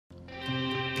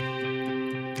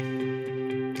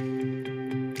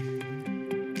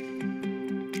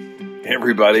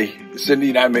Everybody, Cindy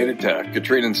and I made it to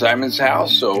Katrina and Simon's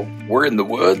house, so we're in the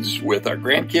woods with our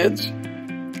grandkids,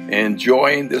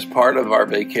 enjoying this part of our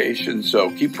vacation,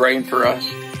 so keep praying for us.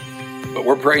 But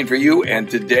we're praying for you, and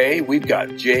today we've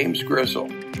got James Grizzle,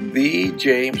 the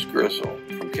James Grizzle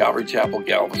from Calvary Chapel,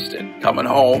 Galveston, coming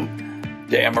home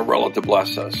to Amarillo to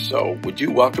bless us. So would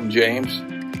you welcome James?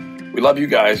 We love you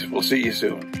guys. We'll see you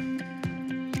soon.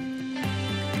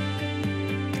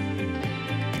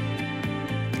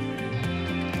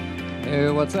 Hey,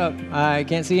 what's up? I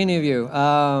can't see any of you.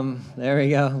 There we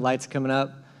go. Lights coming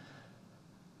up.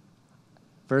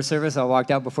 First service, I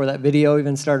walked out before that video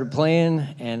even started playing,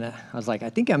 and I was like, I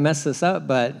think I messed this up,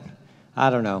 but I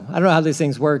don't know. I don't know how these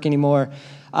things work anymore.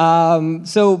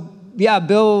 Yeah,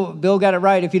 Bill got it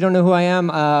right. If you don't know who I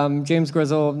am, James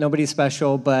Grizzle, nobody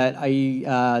special, but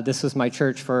this was my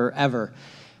church forever.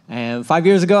 And 5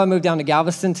 years ago, I moved down to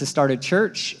Galveston to start a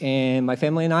church, and my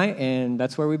family and I, and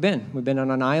that's where we've been. We've been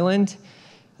on an island,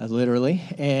 literally,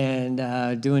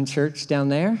 and doing church down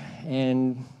there,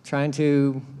 and trying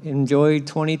to enjoy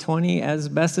 2020 as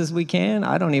best as we can.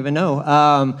 I don't even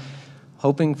know.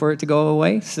 Hoping for it to go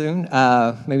away soon.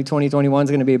 Maybe 2021 is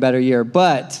going to be a better year.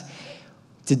 But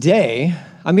today,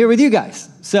 I'm here with you guys.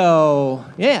 So,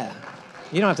 yeah,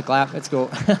 you don't have to clap. It's cool.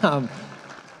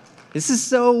 This is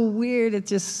so weird. It's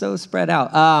just so spread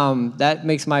out. That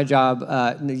makes my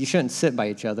job, you shouldn't sit by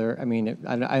each other. I mean,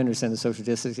 I understand the social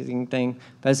distancing thing,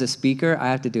 but as a speaker, I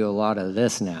have to do a lot of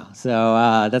this now.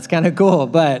 So that's kind of cool,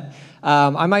 but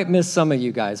I might miss some of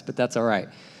you guys, but that's all right.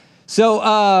 So,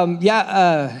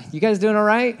 you guys doing all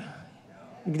right?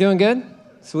 You doing good?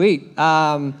 Sweet.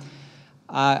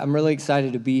 I'm really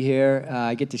excited to be here.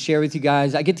 I get to share with you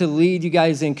guys. I get to lead you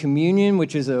guys in communion,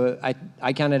 which is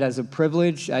I count it as a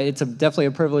privilege. It's definitely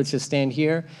a privilege to stand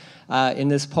here in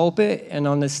this pulpit and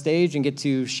on this stage and get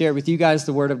to share with you guys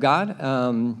the Word of God,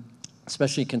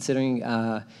 especially considering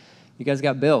you guys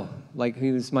got Bill, like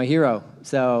he was my hero.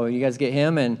 So you guys get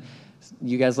him, and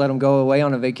you guys let him go away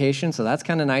on a vacation, so that's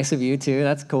kind of nice of you, too.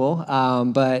 That's cool.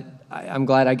 But I'm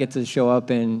glad I get to show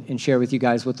up and share with you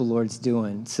guys what the Lord's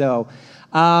doing. So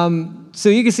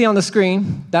you can see on the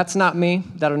screen, that's not me.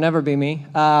 That'll never be me.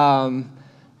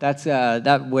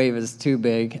 That wave is too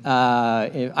big.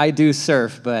 I do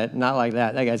surf, but not like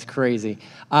that. That guy's crazy.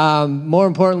 More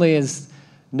importantly is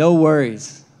no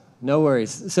worries. No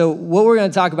worries. So what we're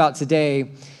going to talk about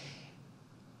today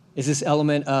is this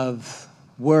element of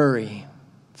worry,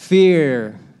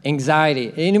 fear,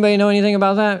 anxiety. Anybody know anything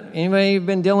about that? Anybody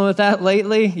been dealing with that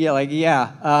lately?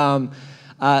 Yeah.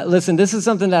 Listen, this is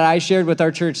something that I shared with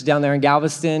our church down there in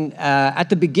Galveston at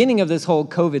the beginning of this whole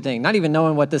COVID thing, not even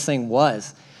knowing what this thing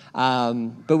was.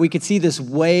 But we could see this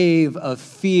wave of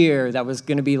fear that was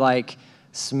going to be like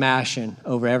smashing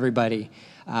over everybody.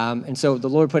 And so the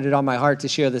Lord put it on my heart to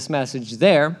share this message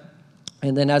there.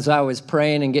 And then as I was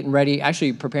praying and getting ready,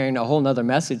 actually preparing a whole nother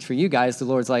message for you guys, the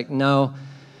Lord's like, no,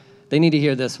 they need to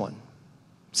hear this one.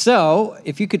 So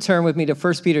if you could turn with me to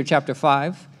 1 Peter chapter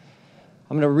 5.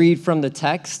 I'm going to read from the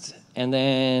text, and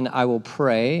then I will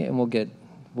pray, and we'll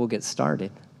get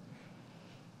started.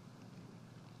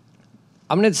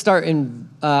 I'm going to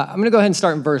go ahead and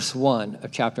start in verse 1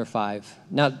 of chapter 5.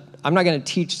 Now, I'm not going to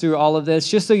teach through all of this.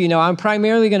 Just so you know, I'm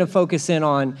primarily going to focus in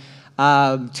on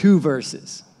 2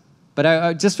 verses.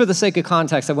 But just for the sake of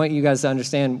context, I want you guys to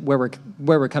understand where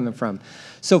we're coming from.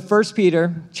 So 1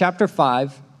 Peter chapter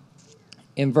 5,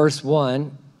 in verse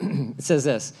 1, it says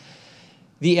this: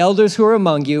 "The elders who are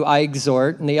among you I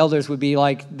exhort," and the elders would be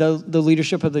like the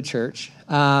leadership of the church,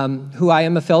 "who I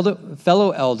am a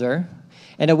fellow elder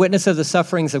and a witness of the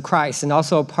sufferings of Christ, and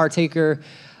also a partaker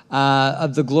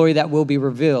of the glory that will be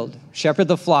revealed. Shepherd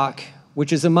the flock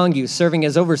which is among you, serving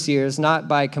as overseers, not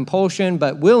by compulsion,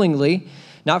 but willingly,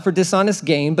 not for dishonest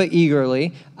gain, but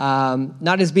eagerly,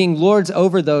 not as being lords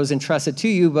over those entrusted to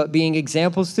you, but being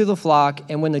examples to the flock.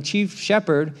 And when the chief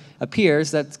shepherd appears,"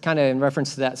 that's kind of in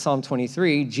reference to that Psalm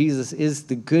 23, Jesus is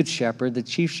the good shepherd, the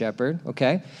chief shepherd,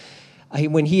 okay?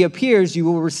 "When he appears, you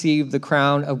will receive the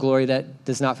crown of glory that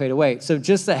does not fade away." So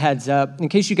just a heads up, in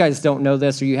case you guys don't know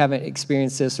this or you haven't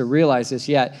experienced this or realized this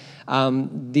yet,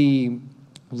 the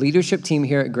leadership team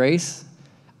here at Grace,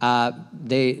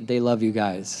 they love you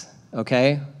guys.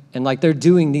 Okay? And like they're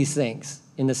doing these things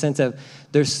in the sense of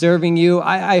they're serving you.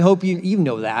 I hope you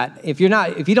know that. If you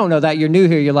don't know that, you're new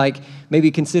here, you're like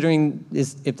maybe considering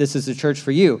if this is a church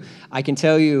for you. I can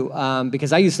tell you,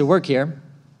 because I used to work here,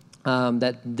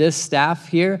 that this staff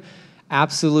here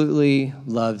absolutely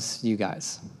loves you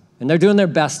guys. And they're doing their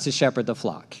best to shepherd the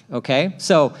flock. Okay?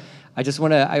 So I just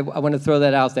want to I want to throw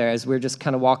that out there as we're just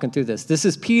kind of walking through this. This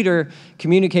is Peter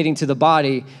communicating to the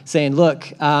body, saying,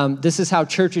 look, this is how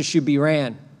churches should be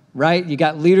ran, right? You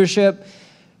got leadership.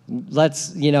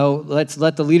 Let's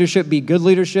let the leadership be good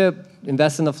leadership,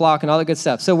 invest in the flock and all that good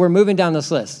stuff. So we're moving down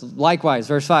this list. Likewise,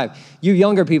 verse 5, you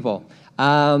younger people.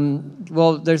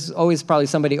 Well, there's always probably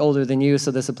somebody older than you,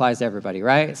 so this applies to everybody,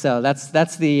 right? So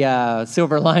that's the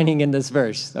silver lining in this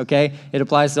verse, okay? It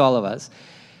applies to all of us.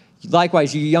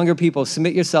 Likewise, you younger people,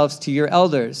 submit yourselves to your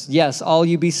elders. Yes, all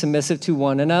you be submissive to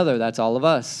one another. That's all of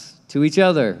us, to each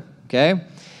other, okay?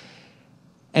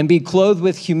 And be clothed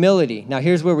with humility. Now,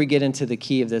 here's where we get into the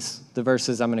key of the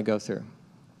verses I'm going to go through.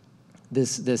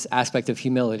 This aspect of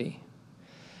humility.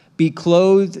 Be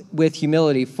clothed with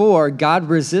humility, for God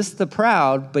resists the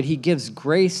proud, but he gives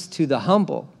grace to the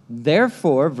humble.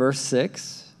 Therefore, verse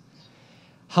 6,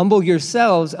 humble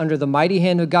yourselves under the mighty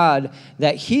hand of God,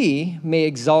 that he may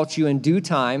exalt you in due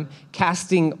time,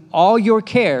 casting all your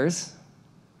cares,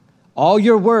 all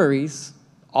your worries,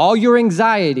 all your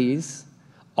anxieties,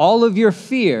 all of your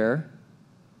fear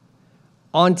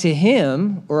onto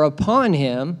him or upon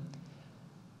him,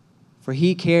 for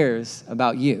he cares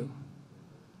about you.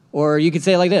 Or you could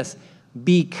say it like this,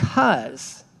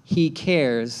 because he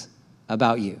cares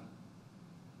about you.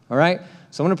 All right?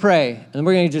 So I'm going to pray, and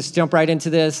we're going to just jump right into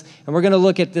this, and we're going to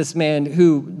look at this man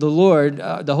who the Lord,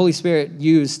 the Holy Spirit,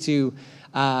 used to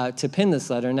pen this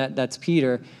letter, and that's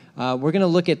Peter. We're going to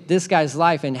look at this guy's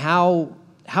life and how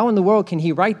in the world can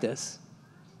he write this?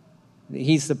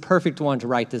 He's the perfect one to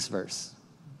write this verse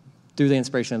through the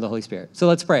inspiration of the Holy Spirit. So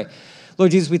let's pray.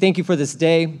 Lord Jesus, we thank you for this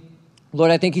day.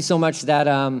 Lord, I thank you so much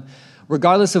that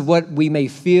regardless of what we may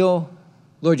feel,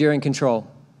 Lord, you're in control.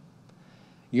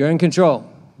 You're in control.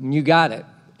 You got it.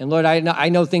 And Lord, I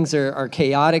know things are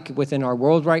chaotic within our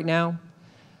world right now.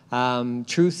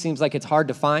 Truth seems like it's hard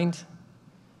to find.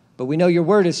 But we know your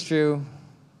word is true,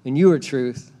 and you are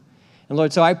truth. And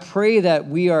Lord, so I pray that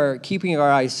we are keeping our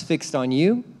eyes fixed on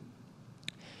you.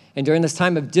 And during this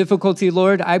time of difficulty,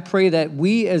 Lord, I pray that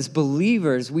we as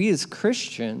believers, we as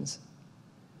Christians,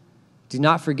 do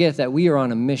not forget that we are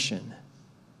on a mission.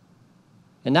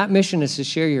 And that mission is to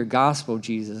share your gospel,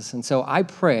 Jesus. And so I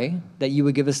pray that you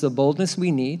would give us the boldness we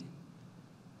need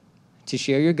to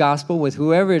share your gospel with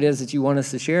whoever it is that you want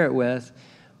us to share it with,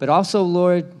 but also,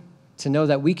 Lord, to know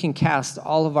that we can cast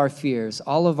all of our fears,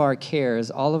 all of our cares,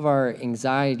 all of our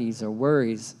anxieties or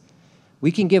worries.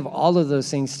 We can give all of those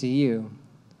things to you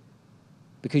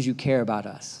because you care about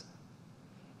us.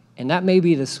 And that may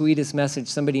be the sweetest message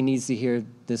somebody needs to hear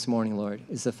this morning, Lord,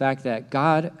 is the fact that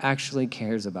God actually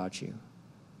cares about you.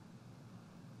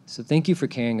 So thank you for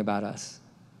caring about us.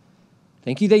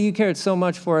 Thank you that you cared so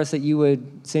much for us that you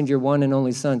would send your one and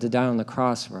only Son to die on the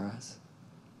cross for us.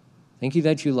 Thank you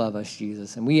that you love us,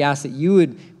 Jesus. And we ask that you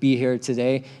would be here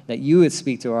today, that you would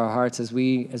speak to our hearts as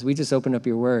we just open up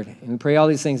your word. And we pray all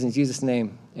these things in Jesus'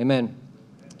 name. Amen.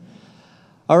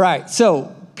 All right,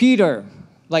 so Peter,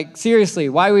 like seriously,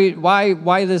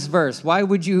 why this verse? Why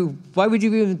would you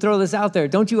even throw this out there?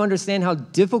 Don't you understand how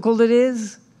difficult it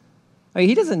is? I mean,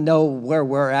 he doesn't know where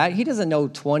we're at. He doesn't know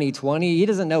 2020. He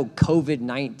doesn't know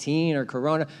COVID-19 or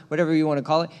Corona, whatever you want to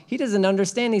call it. He doesn't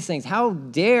understand these things. How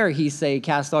dare he say,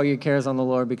 cast all your cares on the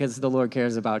Lord because the Lord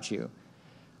cares about you?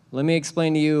 Let me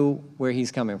explain to you where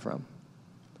he's coming from.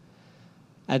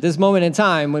 At this moment in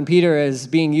time, when Peter is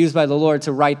being used by the Lord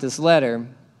to write this letter,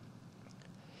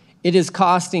 it is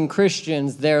costing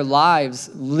Christians their lives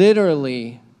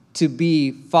literally to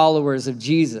be followers of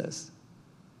Jesus.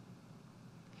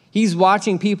 He's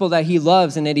watching people that he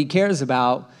loves and that he cares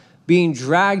about being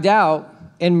dragged out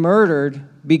and murdered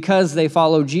because they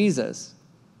follow Jesus.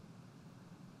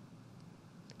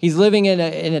 He's living in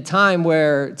a time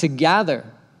where to gather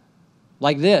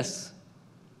like this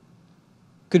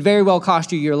could very well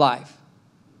cost you your life.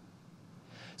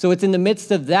 So it's in the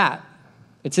midst of that.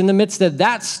 It's in the midst of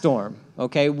that storm,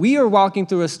 okay? We are walking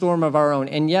through a storm of our own.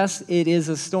 And yes, it is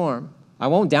a storm. I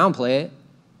won't downplay it.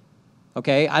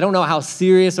 Okay, I don't know how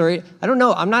serious I don't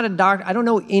know. I'm not a doctor. I don't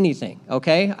know anything,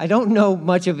 okay? I don't know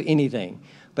much of anything.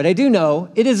 But I do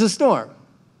know it is a storm.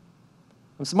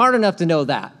 I'm smart enough to know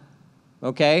that,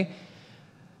 okay?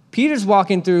 Peter's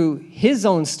walking through his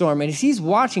own storm, and he's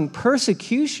watching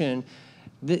persecution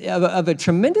of a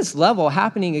tremendous level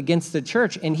happening against the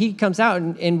church. And he comes out,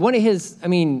 and one of his,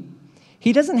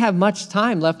 he doesn't have much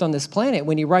time left on this planet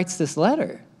when he writes this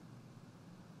letter.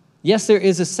 Yes, there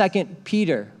is a second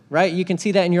Peter, right? You can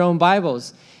see that in your own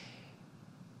Bibles.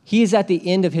 He is at the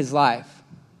end of his life.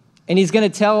 And he's going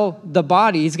to tell the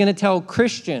body, he's going to tell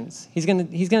Christians, he's going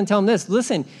to tell them this,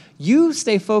 listen, you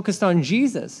stay focused on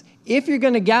Jesus. if you're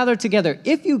going to gather together,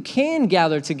 if you can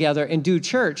gather together and do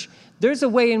church, there's a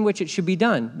way in which it should be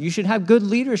done. You should have good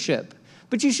leadership,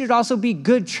 but you should also be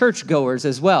good churchgoers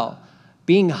as well,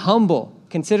 being humble,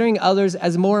 considering others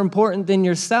as more important than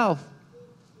yourself.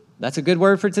 That's a good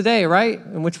word for today, right?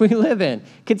 In which we live in.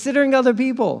 Considering other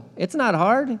people. It's not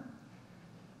hard.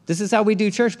 This is how we do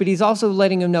church, but he's also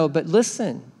letting them know, but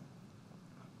listen,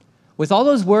 with all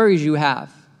those worries you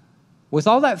have, with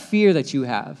all that fear that you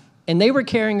have, and they were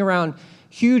carrying around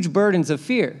huge burdens of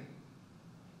fear.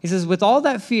 He says, with all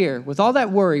that fear, with all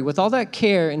that worry, with all that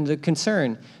care and the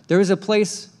concern, there is a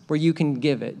place where you can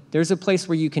give it. There's a place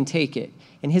where you can take it.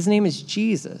 And his name is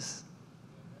Jesus.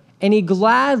 And he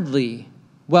gladly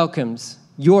welcomes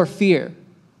your fear.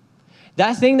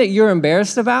 That thing that you're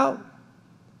embarrassed about,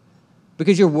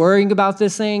 because you're worrying about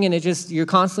this thing and you're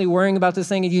constantly worrying about this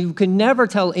thing and you can never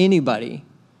tell anybody.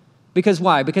 Because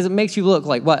why? Because it makes you look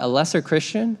like what? A lesser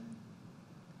Christian?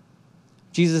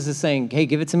 Jesus is saying, hey,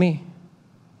 give it to me.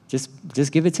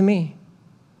 Just give it to me.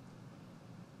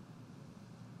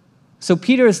 So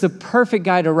Peter is the perfect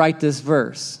guy to write this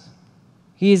verse.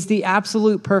 He is the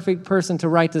absolute perfect person to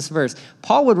write this verse.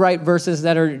 Paul would write verses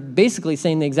that are basically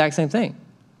saying the exact same thing.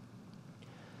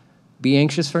 Be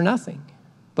anxious for nothing.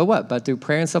 But what? But through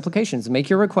prayer and supplications, make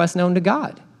your requests known to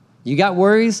God. You got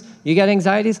worries? You got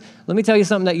anxieties? Let me tell you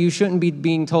something that you shouldn't be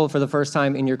being told for the first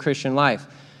time in your Christian life.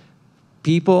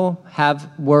 People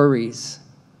have worries.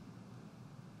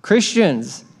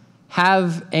 Christians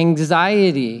have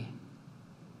anxiety.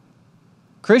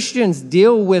 Christians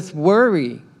deal with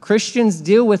worry. Christians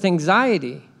deal with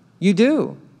anxiety. You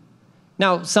do.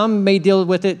 Now, some may deal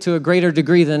with it to a greater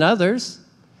degree than others.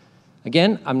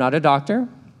 Again, I'm not a doctor.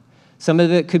 Some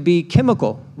of it could be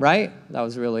chemical, right? That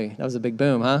was a big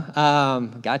boom, huh?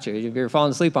 Gotcha. If you're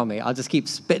falling asleep on me, I'll just keep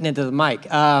spitting into the mic.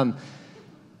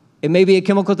 It may be a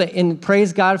chemical thing, and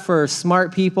praise God for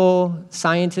smart people,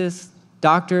 scientists,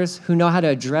 doctors who know how to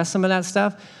address some of that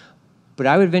stuff. But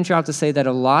I would venture out to say that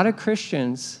a lot of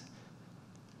Christians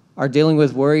are dealing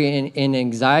with worry and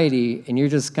anxiety, and you're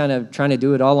just kind of trying to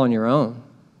do it all on your own.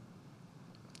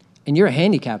 And you're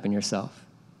handicapping yourself.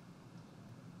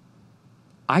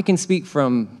 I can speak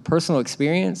from personal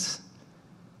experience.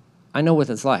 I know what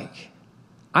it's like.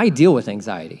 I deal with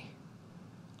anxiety.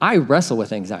 I wrestle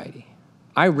with anxiety.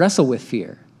 I wrestle with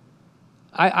fear.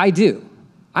 I do.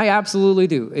 I absolutely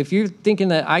do. If you're thinking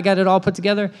that I got it all put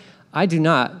together, I do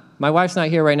not. My wife's not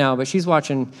here right now, but she's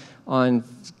watching on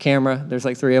camera. There's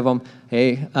like 3 of them.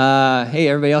 Hey,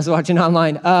 everybody else watching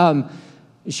online.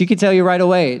 She could tell you right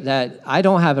away that I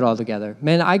don't have it all together.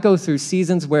 Man, I go through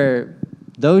seasons where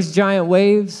those giant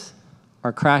waves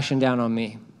are crashing down on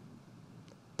me.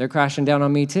 They're crashing down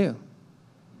on me too.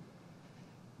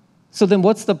 So then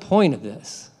what's the point of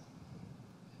this?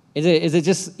 Is it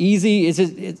just easy? Is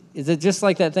it just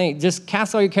like that thing? Just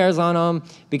cast all your cares on him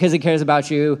because he cares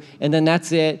about you, and then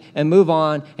that's it, and move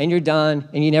on, and you're done,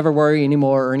 and you never worry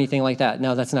anymore or anything like that.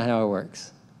 No, that's not how it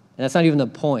works. And that's not even the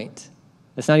point.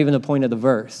 That's not even the point of the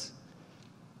verse.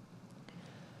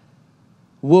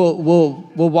 We'll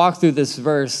walk through this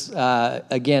verse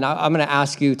again. I'm going to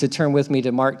ask you to turn with me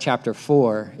to Mark chapter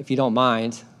 4, if you don't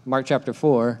mind. Mark chapter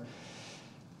 4.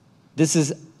 This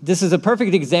is a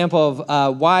perfect example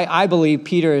of why I believe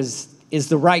Peter is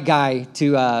the right guy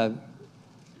to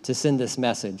send this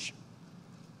message.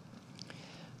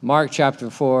 Mark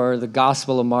chapter 4, the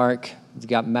Gospel of Mark. You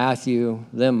got Matthew,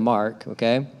 then Mark,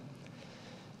 okay?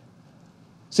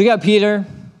 So you got Peter.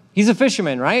 He's a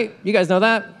fisherman, right? You guys know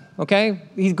that, okay?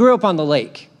 He grew up on the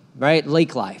lake, right?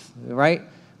 Lake life, right?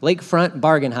 Lakefront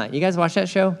bargain hunt. You guys watch that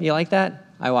show? You like that?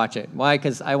 I watch it. Why?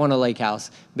 Because I want a lake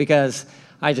house. Because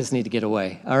I just need to get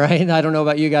away, all right? I don't know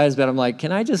about you guys, but I'm like,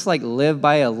 can I just live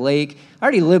by a lake? I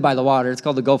already live by the water. It's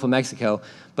called the Gulf of Mexico.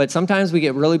 But sometimes we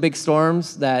get really big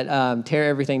storms that tear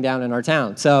everything down in our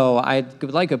town. So I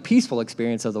would like a peaceful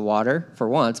experience of the water for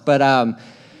once. But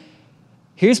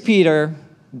here's Peter,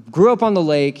 grew up on the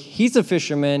lake. He's a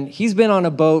fisherman. He's been on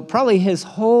a boat probably his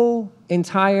whole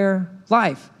entire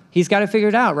life. He's got it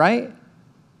figured out, right?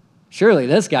 Surely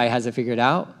this guy has it figured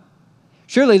out.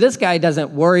 Surely this guy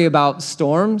doesn't worry about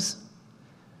storms.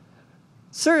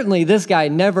 Certainly this guy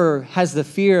never has the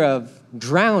fear of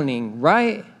drowning,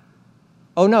 right?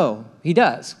 Oh no, he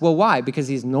does. Well, why? Because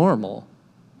he's normal.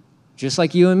 Just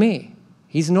like you and me.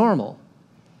 He's normal.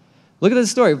 Look at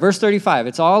this story, verse 35.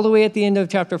 It's all the way at the end of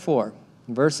chapter 4.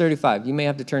 Verse 35. You may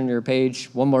have to turn your page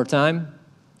one more time.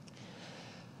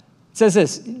 It says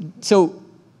this. So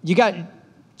you got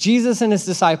Jesus and his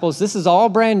disciples, this is all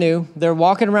brand new. They're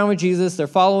walking around with Jesus. They're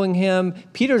following him.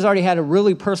 Peter's already had a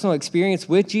really personal experience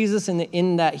with Jesus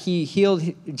in that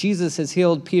Jesus has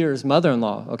healed Peter's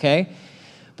mother-in-law, okay?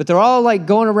 But they're all like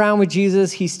going around with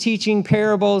Jesus. He's teaching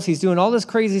parables. He's doing all this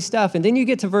crazy stuff. And then you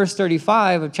get to verse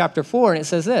 35 of chapter 4, and it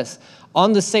says this: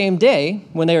 on the same day,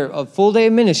 when they were a full day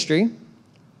of ministry,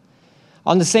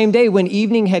 on the same day when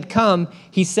evening had come,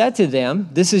 he said to them,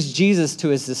 this is Jesus to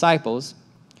his disciples,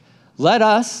 let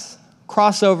us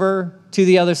cross over to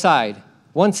the other side.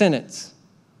 One sentence.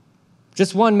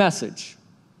 Just one message.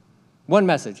 One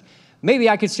message. Maybe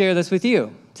I could share this with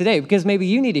you today because maybe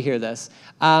you need to hear this.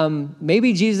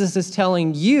 Maybe Jesus is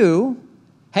telling you,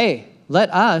 hey,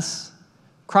 let us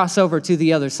cross over to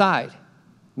the other side.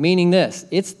 Meaning this.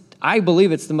 I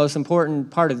believe it's the most important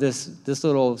part of this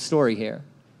little story here.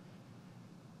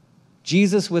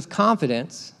 Jesus with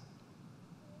confidence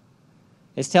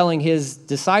is telling his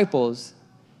disciples,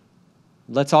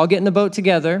 let's all get in the boat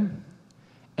together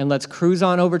and let's cruise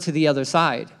on over to the other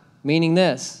side. Meaning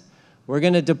this, we're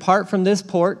going to depart from this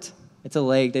port. It's a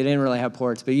lake. They didn't really have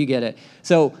ports, but you get it.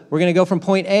 So we're going to go from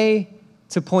point A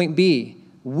to point B.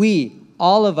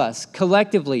 All of us,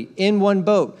 collectively, in one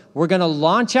boat, we're going to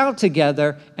launch out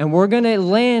together and we're going to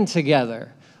land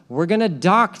together. We're going to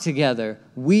dock together.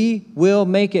 We will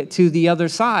make it to the other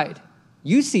side.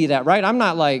 You see that, right? I'm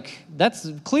not like, that's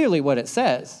clearly what it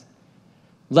says.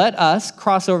 Let us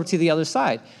cross over to the other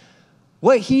side.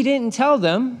 What he didn't tell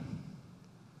them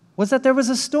was that there was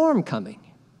a storm coming.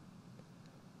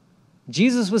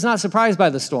 Jesus was not surprised by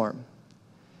the storm.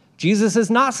 Jesus is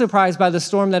not surprised by the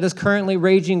storm that is currently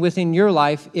raging within your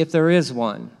life, if there is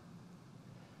one.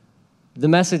 The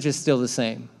message is still the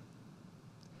same.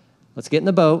 Let's get in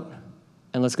the boat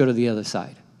and let's go to the other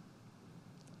side.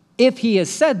 If he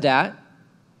has said that,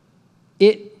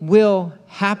 it will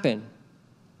happen.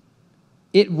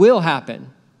 It will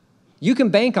happen. You can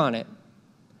bank on it.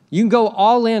 You can go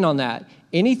all in on that.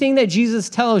 Anything that Jesus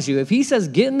tells you, if he says,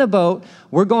 get in the boat,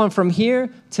 we're going from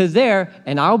here to there,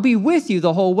 and I'll be with you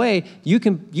the whole way, you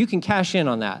can cash in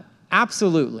on that.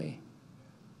 Absolutely.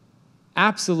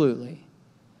 Absolutely.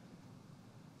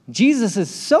 Jesus is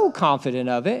so confident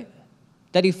of it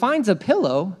that he finds a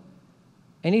pillow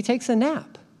and he takes a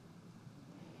nap.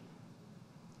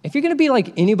 If you're going to be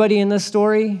like anybody in this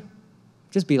story,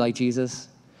 just be like Jesus.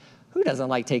 Who doesn't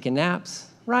like taking naps,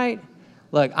 right?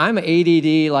 Look, I'm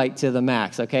ADD like to the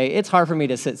max, okay? It's hard for me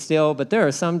to sit still, but there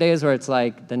are some days where it's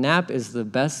like the nap is the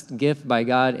best gift by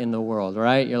God in the world,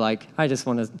 right? You're like, I just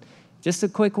want to, just a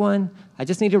quick one. I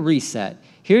just need to reset.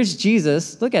 Here's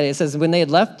Jesus. Look at it. It says, when they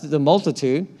had left the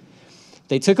multitude,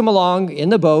 they took him along in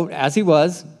the boat as he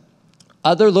was.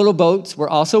 Other little boats were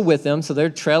also with them, so they're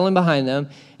trailing behind them.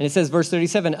 And it says, verse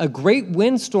 37, a great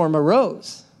windstorm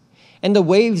arose, and the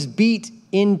waves beat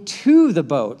into the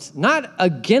boat, not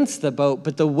against the boat,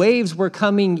 but the waves were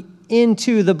coming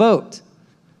into the boat,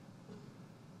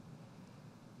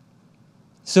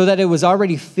 so that it was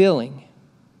already filling.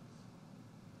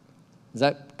 Does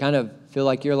that kind of feel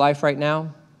like your life right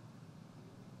now?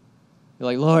 You're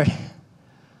like, Lord,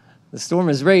 the storm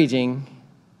is raging,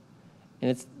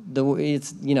 and the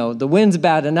wind's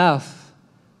bad enough,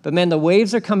 but man, the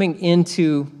waves are coming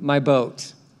into my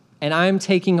boat, and I'm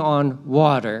taking on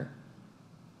water.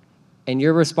 And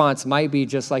your response might be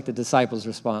just like the disciples'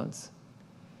 response.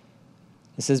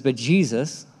 It says, but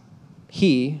Jesus,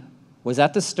 he was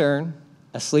at the stern,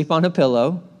 asleep on a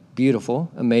pillow.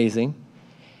 Beautiful, amazing.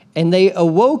 And they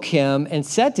awoke him and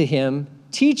said to him,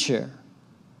 teacher,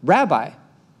 Rabbi,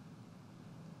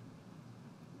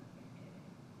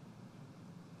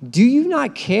 do you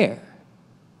not care?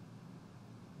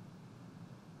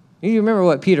 You remember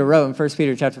what Peter wrote in 1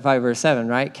 Peter chapter 5, verse 7,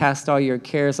 right? Cast all your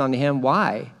cares onto him.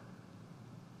 Why?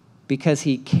 Because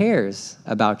he cares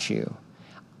about you.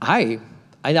 I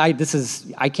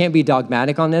can't be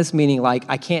dogmatic on this, meaning like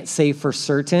I can't say for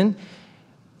certain.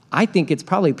 I think it's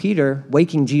probably Peter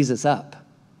waking Jesus up,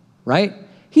 right?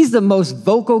 He's the most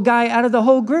vocal guy out of the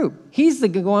whole group. He's the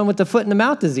one with the foot in the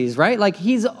mouth disease, right? Like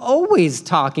he's always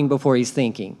talking before he's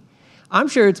thinking. I'm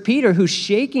sure it's Peter who's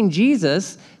shaking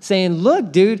Jesus, saying,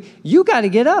 look, dude, you got to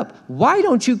get up. Why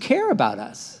don't you care about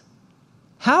us?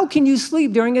 How can you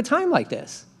sleep during a time like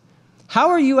this?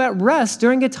 How are you at rest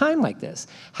during a time like this?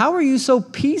 How are you so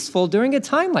peaceful during a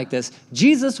time like this?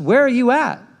 Jesus, where are you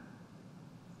at?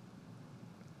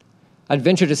 I'd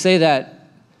venture to say that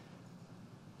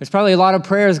there's probably a lot of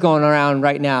prayers going around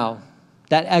right now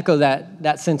that echo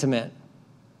that sentiment.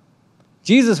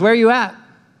 Jesus, where are you at?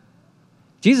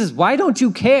 Jesus, why don't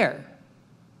you care?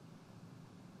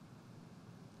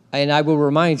 And I will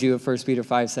remind you of 1 Peter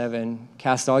 5:7,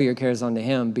 cast all your cares onto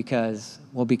him because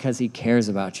he cares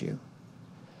about you.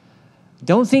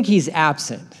 Don't think he's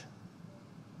absent.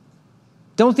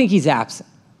 Don't think he's absent.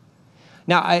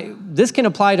 Now, this can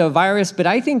apply to a virus, but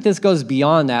I think this goes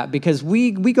beyond that because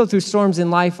we go through storms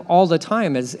in life all the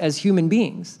time as human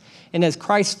beings. And as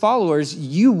Christ followers,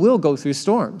 you will go through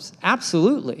storms.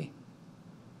 Absolutely.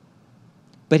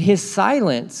 But his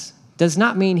silence does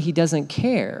not mean he doesn't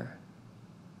care.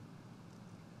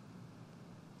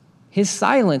 His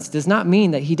silence does not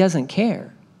mean that he doesn't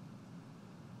care.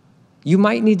 You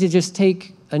might need to just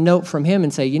take a note from him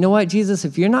and say, you know what, Jesus,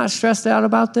 if you're not stressed out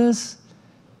about this,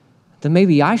 then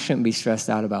maybe I shouldn't be stressed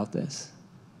out about this.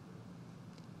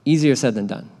 Easier said than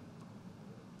done.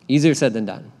 Easier said than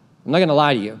done. I'm not going to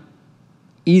lie to you.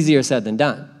 Easier said than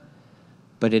done.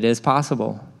 But it is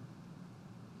possible,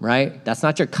 right? That's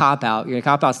not your cop-out. Your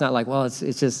cop-out's not like, well, it's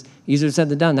just easier said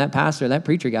than done. That pastor, that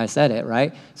preacher guy said it,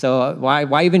 right? So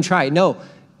why even try it? No,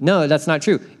 that's not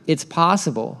true. It's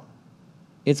possible.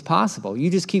 It's possible.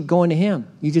 You just keep going to him.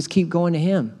 You just keep going to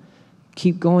him.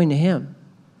 Keep going to him.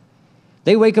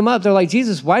 They wake him up. They're like,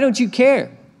 Jesus, why don't you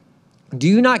care? Do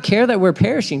you not care that we're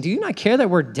perishing? Do you not care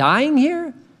that we're dying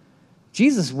here?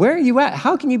 Jesus, where are you at?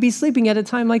 How can you be sleeping at a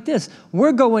time like this?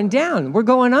 We're going down. We're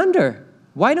going under.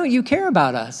 Why don't you care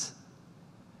about us?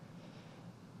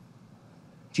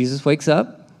 Jesus wakes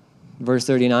up, verse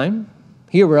 39.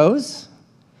 He arose,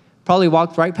 probably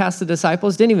walked right past the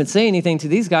disciples, didn't even say anything to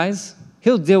these guys.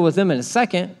 He'll deal with them in a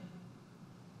second.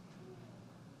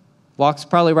 Walks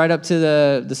probably right up to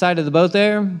the side of the boat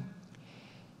there, and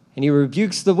he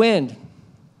rebukes the wind,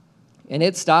 and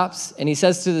it stops, and he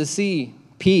says to the sea,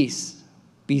 peace,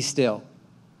 be still.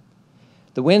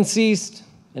 The wind ceased,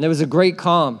 and there was a great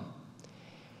calm.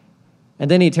 And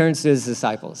then he turns to his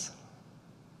disciples,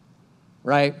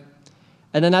 right?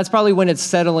 And then that's probably when it's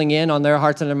settling in on their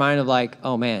hearts and their mind of like,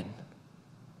 oh man,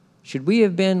 should we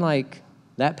have been like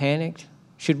that panicked?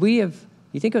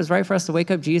 You think it was right for us to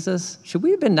wake up Jesus? Should we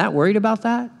have been that worried about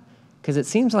that? Because it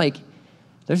seems like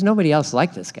there's nobody else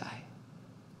like this guy.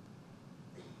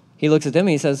 He looks at them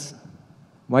and he says,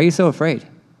 why are you so afraid?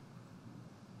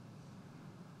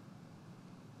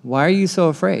 Why are you so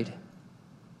afraid?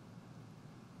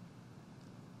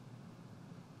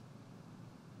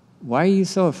 Why are you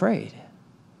so afraid?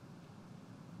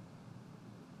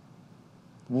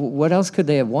 What else could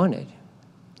they have wanted?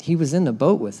 He was in the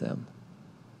boat with them.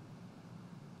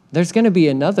 There's going to be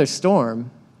another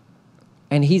storm,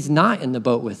 and he's not in the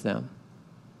boat with them.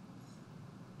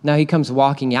 Now he comes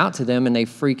walking out to them, and they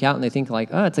freak out, and they think like,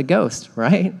 oh, it's a ghost,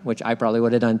 right? Which I probably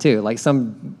would have done too. Like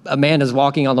a man is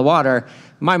walking on the water,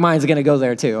 my mind's going to go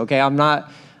there too, okay?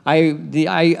 I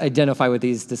identify with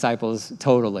these disciples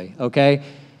totally, okay?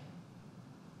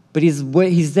 But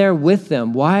he's there with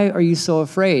them. Why are you so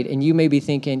afraid? And you may be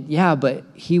thinking, yeah, but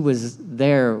he was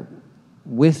there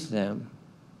with them.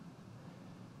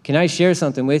 Can I share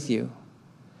something with you?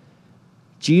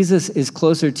 Jesus is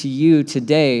closer to you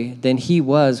today than he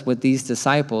was with these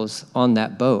disciples on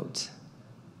that boat.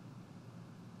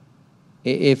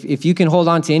 If you can hold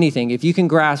on to anything, if you can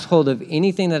grasp hold of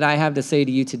anything that I have to say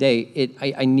to you today,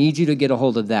 I need you to get a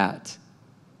hold of that.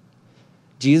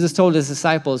 Jesus told his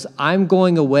disciples, I'm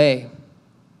going away,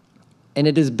 and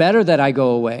it is better that I go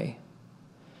away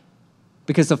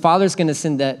because the Father's going to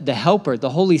send the helper, the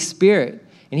Holy Spirit,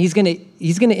 and he's going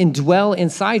to indwell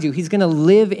inside you. He's going to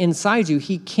live inside you.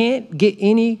 He can't get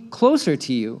any closer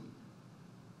to you.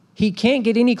 He can't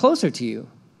get any closer to you.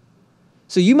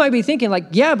 So you might be thinking like,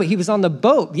 yeah, but he was on the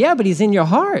boat. Yeah, but he's in your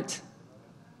heart.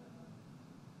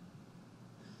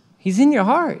 He's in your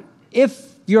heart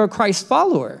if you're a Christ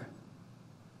follower.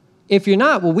 If you're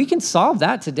not, well, we can solve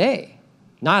that today.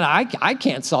 I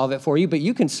can't solve it for you, but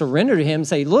you can surrender to him and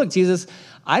say, look, Jesus,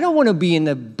 I don't want to be in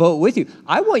the boat with you.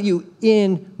 I want you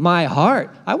in my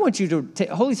heart. I want you to,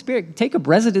 Holy Spirit, take up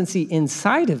residency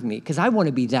inside of me because I want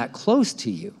to be that close to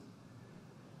you.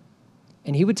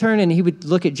 And he would turn and he would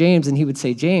look at James and he would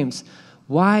say, James,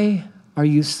 why are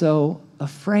you so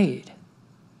afraid?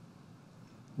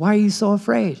 Why are you so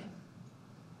afraid?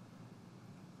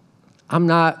 I'm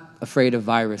not afraid of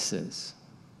viruses.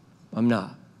 I'm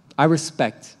not. I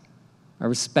respect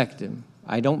him.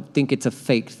 I don't think it's a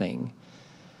fake thing.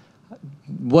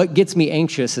 What gets me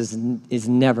anxious is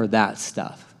never that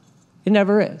stuff. It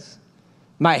never is.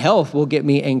 My health will get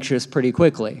me anxious pretty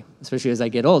quickly, especially as I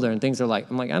get older and things are like,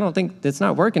 I'm like, I don't think it's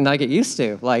not working like it used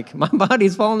to. Like my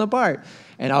body's falling apart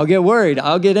and I'll get worried.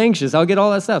 I'll get anxious. I'll get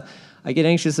all that stuff. I get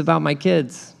anxious about my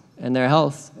kids and their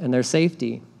health and their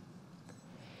safety.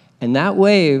 And that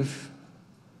wave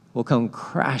will come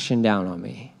crashing down on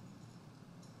me.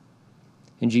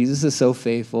 And Jesus is so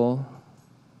faithful.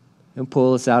 He'll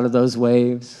pull us out of those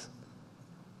waves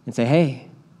and say, hey,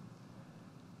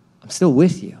 I'm still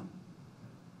with you.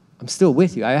 I'm still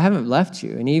with you. I haven't left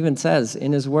you. And he even says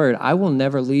in his word, I will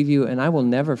never leave you and I will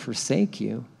never forsake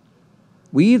you.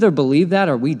 We either believe that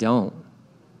or we don't.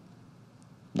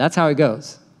 That's how it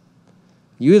goes.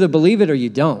 You either believe it or you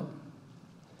don't.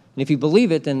 And if you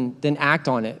believe it, then act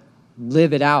on it.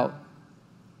 Live it out.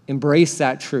 Embrace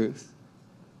that truth.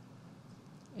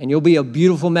 And you'll be a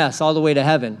beautiful mess all the way to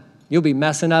heaven. You'll be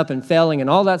messing up and failing and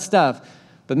all that stuff.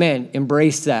 But man,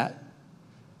 embrace that.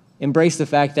 Embrace the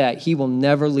fact that he will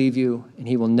never leave you and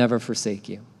he will never forsake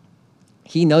you.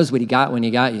 He knows what he got when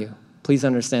he got you. Please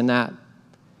understand that.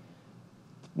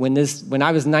 When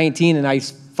I was 19 and I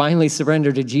finally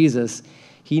surrendered to Jesus,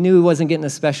 he knew he wasn't getting a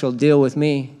special deal with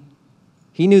me.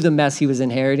 He knew the mess he was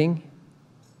inheriting.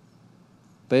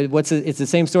 But it's the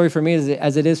same story for me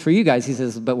as it is for you guys. He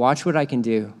says, but watch what I can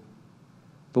do.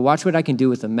 But watch what I can do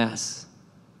with the mess.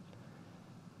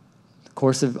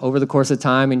 Over the course of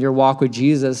time in your walk with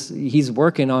Jesus, he's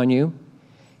working on you.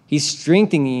 He's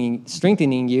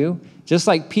strengthening you, just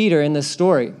like Peter in this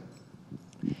story.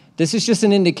 This is just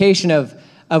an indication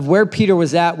of where Peter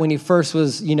was at when he first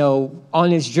was,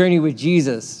 on his journey with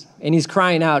Jesus. And he's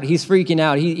crying out. He's freaking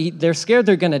out. They're scared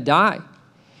they're going to die.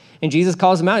 And Jesus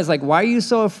calls him out. He's like, why are you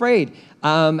so afraid?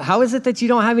 How is it that you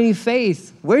don't have any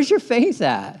faith? Where's your faith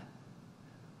at?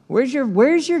 Where's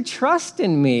your trust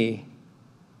in me?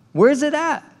 Where's it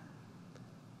at?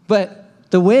 But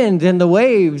the wind and the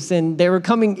waves, and they were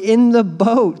coming in the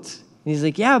boat. And he's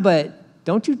like, yeah, but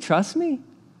don't you trust me?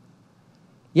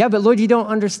 Yeah, but Lord, you don't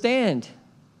understand.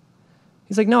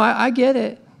 He's like, no, I get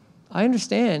it. I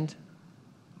understand.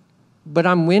 But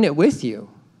I'm in it with you.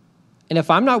 And if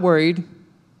I'm not worried,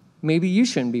 maybe you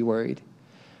shouldn't be worried.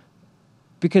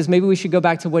 Because maybe we should go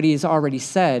back to what he has already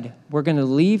said. We're going to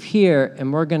leave here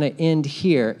and we're going to end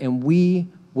here, and we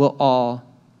will all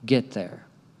get there.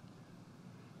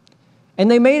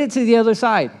 And they made it to the other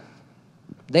side.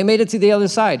 They made it to the other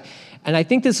side. And I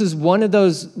think this is one of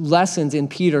those lessons in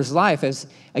Peter's life as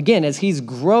he's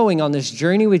growing on this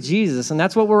journey with Jesus. And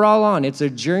that's what we're all on. It's a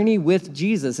journey with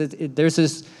Jesus.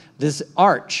 There's this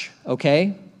arch,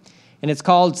 okay? And it's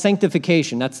called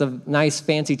sanctification. That's a nice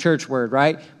fancy church word,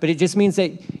 right? But it just means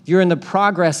that you're in the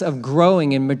progress of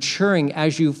growing and maturing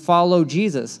as you follow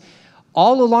Jesus.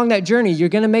 All along that journey, you're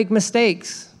going to make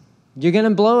mistakes. You're going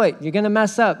to blow it. You're going to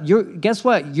mess up. Guess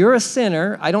what? You're a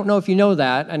sinner. I don't know if you know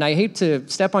that, and I hate to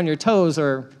step on your toes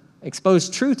or expose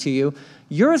truth to you.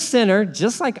 You're a sinner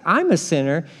just like I'm a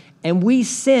sinner, and we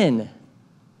sin.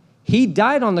 He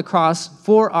died on the cross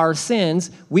for our sins.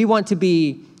 We want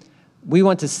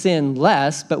to sin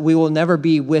less, but we will never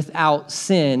be without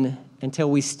sin until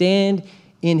we stand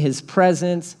in his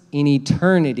presence in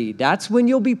eternity. That's when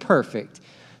you'll be perfect.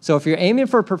 So if you're aiming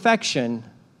for perfection,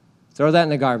 throw that in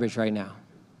the garbage right now.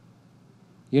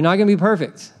 You're not going to be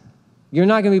perfect. You're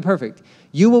not going to be perfect.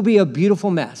 You will be a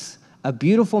beautiful mess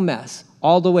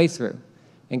all the way through.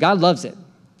 And God loves it.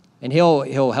 And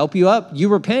he'll help you up. You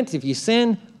repent. If you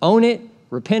sin, own it,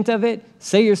 repent of it,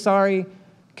 say you're sorry,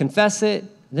 confess it,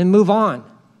 then move on.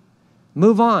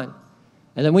 Move on.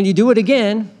 And then when you do it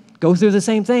again, go through the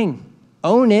same thing.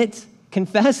 Own it,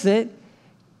 confess it,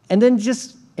 and then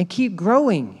keep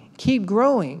growing. Keep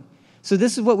growing. So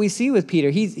this is what we see with Peter.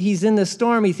 He's in the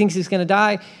storm. He thinks he's going to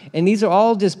die. And these are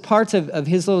all just parts of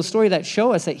his little story that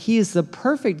show us that he is the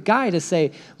perfect guy to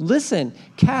say, listen,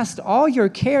 cast all your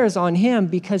cares on him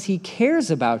because he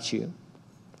cares about you.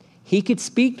 He could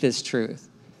speak this truth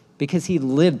because he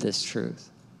lived this truth.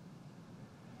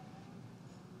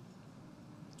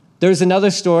 There's another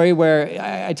story where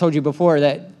I told you before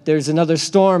that there's another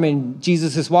storm and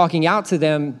Jesus is walking out to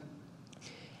them.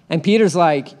 And Peter's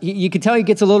like, you can tell he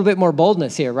gets a little bit more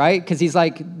boldness here, right? Because he's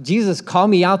like, Jesus, call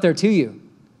me out there to you.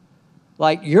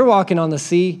 Like, you're walking on the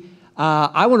sea.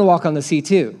 I want to walk on the sea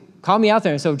too. Call me out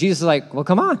there. And so Jesus is like, well,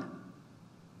 come on.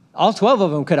 All 12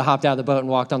 of them could have hopped out of the boat and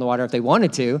walked on the water if they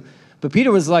wanted to. But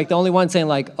Peter was like the only one saying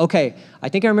like, okay, I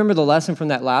think I remember the lesson from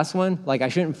that last one. Like I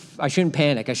shouldn't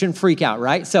panic. I shouldn't freak out,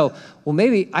 right? So, well,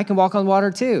 maybe I can walk on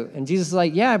water too. And Jesus is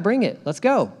like, yeah, bring it. Let's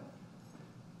go.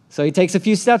 So he takes a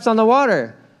few steps on the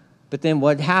water. But then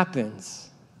what happens?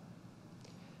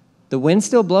 The wind's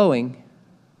still blowing.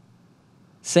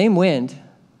 Same wind.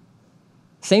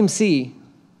 Same sea.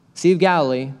 Sea of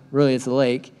Galilee. Really, it's a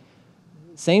lake.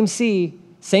 Same sea.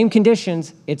 Same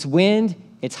conditions. It's wind.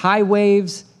 It's high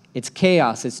waves. It's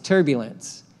chaos. It's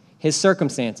turbulence. His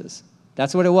circumstances.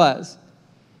 That's what it was.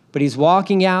 But he's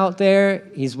walking out there.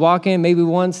 He's walking maybe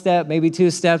one step, maybe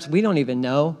two steps. We don't even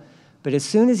know. But as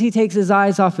soon as he takes his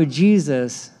eyes off of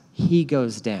Jesus, he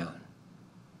goes down.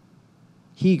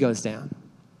 He goes down.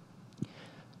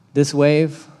 This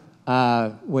wave,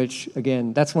 which,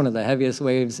 again, that's one of the heaviest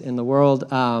waves in the world.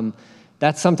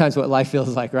 That's sometimes what life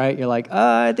feels like, right? You're like,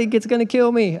 I think it's going to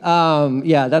kill me.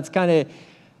 That's kind of,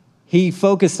 he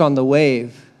focused on the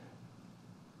wave.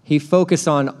 He focused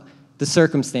on the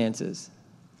circumstances,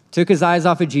 took his eyes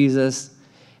off of Jesus,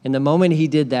 and the moment he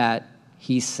did that,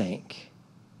 he sank.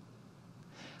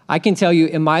 I can tell you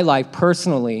in my life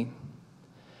personally,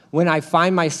 when I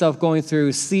find myself going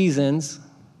through seasons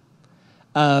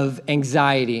of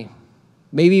anxiety,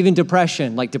 maybe even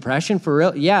depression, like depression for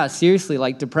real? Yeah, seriously,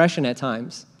 like depression at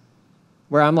times,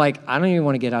 where I'm like, I don't even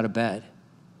want to get out of bed.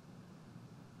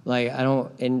 Like,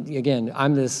 and again,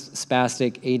 I'm this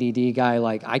spastic ADD guy,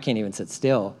 like, I can't even sit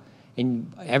still.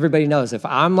 And everybody knows, if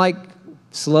I'm like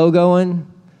slow going,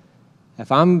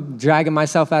 if I'm dragging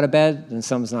myself out of bed, then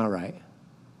something's not right.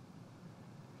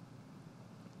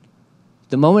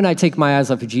 The moment I take my eyes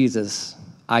off of Jesus,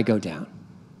 I go down.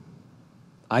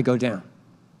 I go down.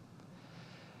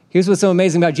 Here's what's so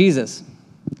amazing about Jesus.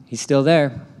 He's still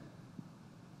there.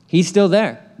 He's still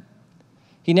there.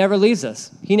 He never leaves us.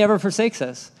 He never forsakes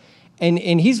us. And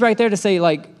he's right there to say,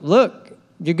 like, look,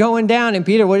 you're going down. And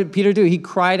Peter, what did Peter do? He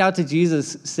cried out to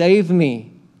Jesus, save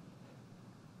me.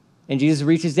 And Jesus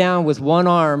reaches down with one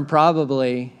arm,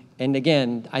 probably. And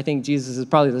again, I think Jesus is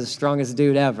probably the strongest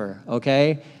dude ever,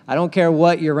 okay? I don't care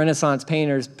what your Renaissance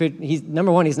painters,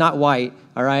 number one, he's not white,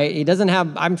 all right?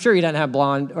 I'm sure he doesn't have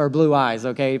blonde or blue eyes,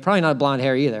 okay? Probably not blonde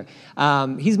hair either.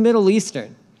 He's Middle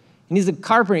Eastern, and he's a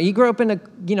carpenter. He grew up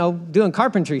doing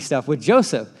carpentry stuff with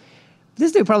Joseph.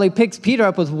 This dude probably picks Peter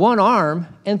up with one arm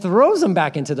and throws him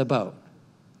back into the boat,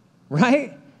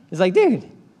 right? He's like, dude,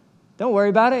 don't worry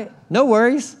about it. No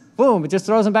worries. Boom, it just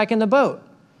throws him back in the boat.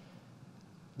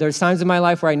 There's times in my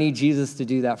life where I need Jesus to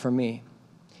do that for me.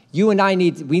 You and I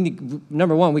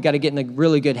number one, we got to get in a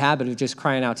really good habit of just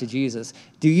crying out to Jesus.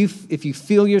 If you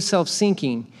feel yourself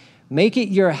sinking, make it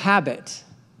your habit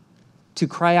to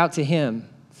cry out to him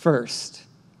first.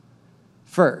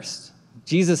 First,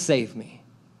 Jesus, save me.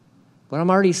 But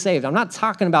I'm already saved. I'm not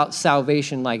talking about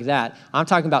salvation like that. I'm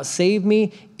talking about save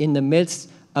me in the midst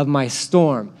of my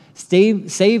storm.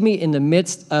 Save me in the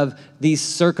midst of these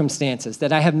circumstances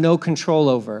that I have no control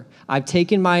over. I've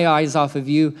taken my eyes off of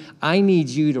you. I need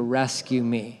you to rescue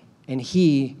me. And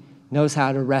he knows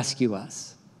how to rescue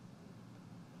us.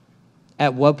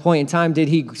 At what point in time did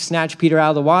he snatch Peter out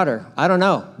of the water? I don't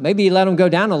know. Maybe he let him go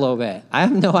down a little bit. I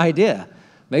have no idea.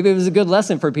 Maybe it was a good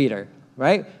lesson for Peter,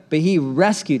 right? But he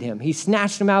rescued him. He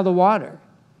snatched him out of the water.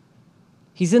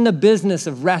 He's in the business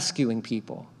of rescuing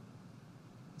people.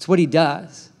 It's what he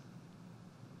does.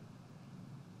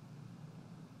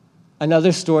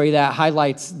 Another story that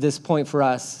highlights this point for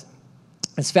us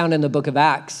is found in the book of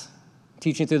Acts,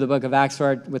 teaching through the book of Acts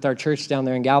with our church down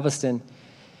there in Galveston.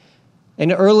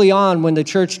 And early on, when the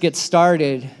church gets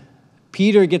started,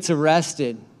 Peter gets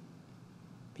arrested.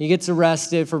 He gets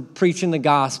arrested for preaching the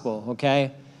gospel,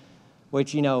 okay?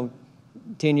 Which, 10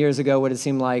 years ago would have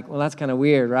seemed like, well, that's kind of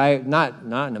weird, right? Not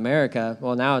in America.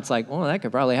 Well, now it's like, well, that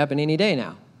could probably happen any day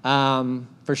now,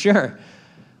 for sure.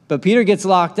 But Peter gets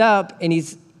locked up, and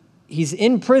he's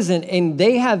in prison, and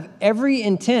they have every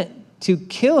intent to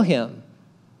kill him.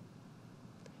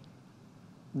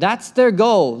 That's their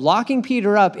goal, locking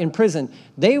Peter up in prison.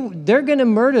 They're going to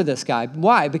murder this guy.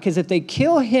 Why? Because if they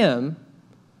kill him,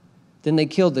 then they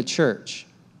kill the church.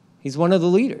 He's one of the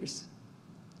leaders.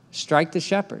 Strike the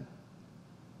shepherd.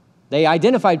 They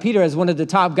identified Peter as one of the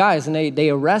top guys, and they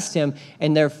arrest him,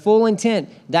 and their full intent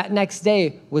that next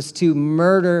day was to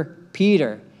murder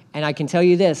Peter. And I can tell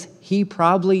you this, he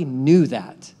probably knew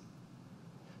that.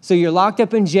 So you're locked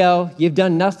up in jail, you've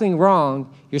done nothing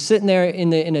wrong, you're sitting there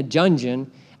in a dungeon,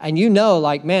 and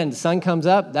like, man, the sun comes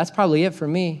up, that's probably it for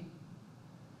me.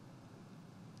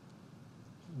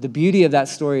 The beauty of that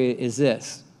story is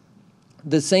this.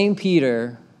 The same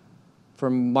Peter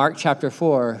from Mark chapter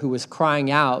 4 who was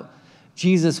crying out,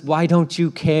 Jesus, why don't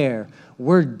you care?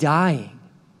 We're dying.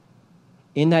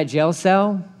 In that jail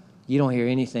cell, you don't hear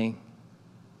anything.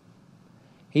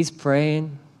 He's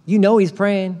praying. He's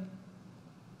praying.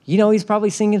 He's probably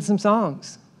singing some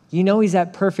songs. He's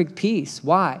at perfect peace.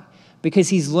 Why? Because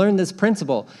he's learned this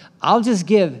principle. I'll just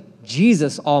give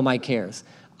Jesus all my cares.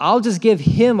 I'll just give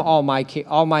him all my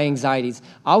anxieties.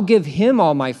 I'll give him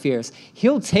all my fears.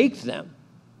 He'll take them.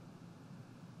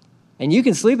 And you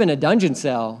can sleep in a dungeon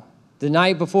cell the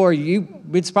night before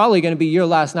it's probably going to be your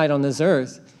last night on this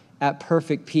earth at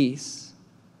perfect peace.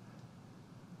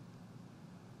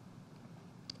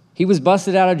 He was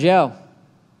busted out of jail.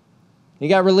 He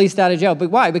got released out of jail.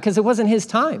 But why? Because it wasn't his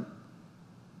time.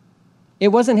 It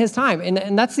wasn't his time.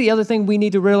 And that's the other thing we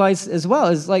need to realize as well,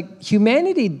 is like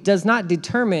humanity does not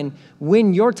determine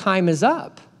when your time is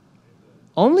up.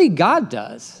 Only God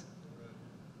does.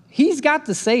 He's got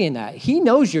the say in that. He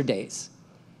knows your days.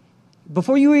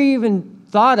 Before you were even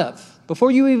thought of, before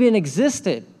you even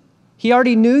existed, he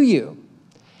already knew you.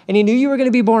 And he knew you were going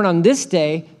to be born on this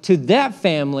day to that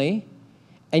family,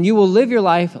 and you will live your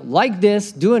life like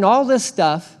this, doing all this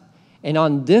stuff. And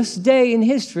on this day in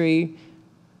history,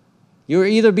 you'll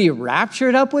either be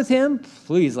raptured up with him,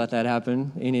 please let that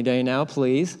happen any day now,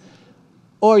 please,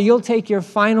 or you'll take your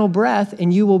final breath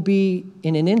and you will be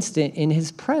in an instant in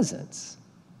his presence,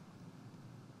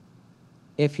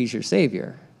 if he's your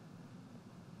Savior.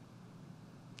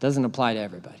 Doesn't apply to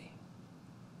everybody.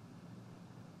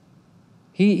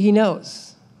 He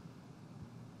knows.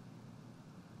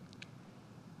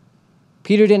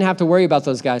 Peter didn't have to worry about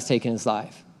those guys taking his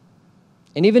life.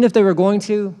 And even if they were going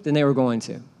to, then they were going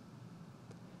to.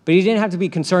 But he didn't have to be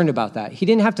concerned about that. He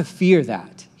didn't have to fear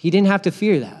that. He didn't have to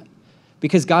fear that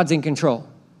because God's in control,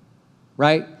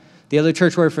 right? The other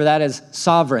church word for that is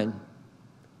sovereign.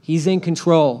 He's in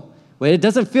control. Well, it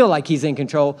doesn't feel like he's in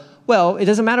control. Well, it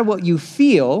doesn't matter what you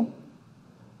feel.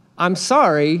 I'm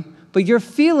sorry, but your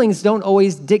feelings don't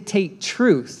always dictate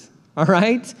truth, all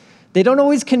right? They don't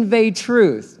always convey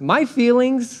truth. My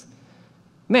feelings,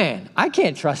 man, I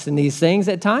can't trust in these things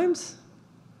at times.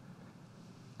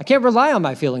 I can't rely on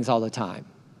my feelings all the time.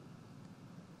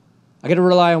 I got to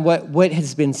rely on what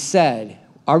has been said.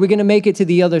 Are we going to make it to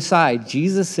the other side?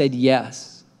 Jesus said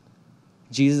yes.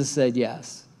 Jesus said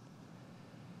yes.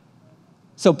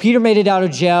 So Peter made it out of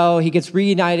jail. He gets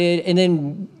reunited,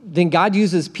 and then God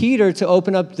uses Peter to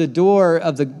open up the door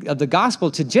of the gospel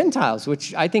to Gentiles,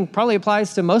 which I think probably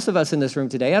applies to most of us in this room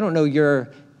today. I don't know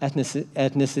your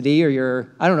ethnicity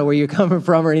or I don't know where you're coming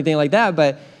from or anything like that,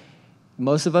 but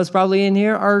most of us probably in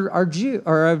here are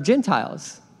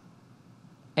Gentiles.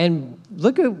 And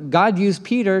look at God used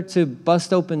Peter to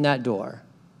bust open that door.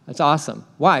 That's awesome.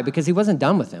 Why? Because he wasn't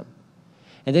done with him.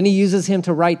 And then he uses him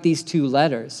to write these 2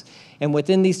 letters. And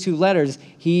within these 2 letters,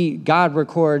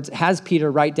 God has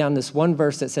Peter write down this one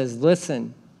verse that says,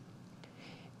 listen,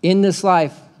 in this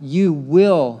life, you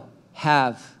will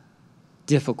have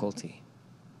difficulty.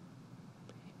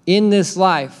 In this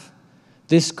life,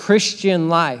 this Christian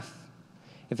life,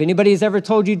 if anybody has ever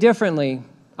told you differently,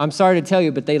 I'm sorry to tell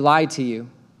you, but they lied to you.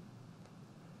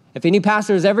 If any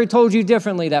pastor has ever told you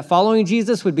differently that following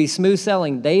Jesus would be smooth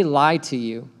sailing, they lied to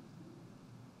you.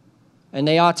 And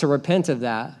they ought to repent of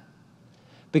that.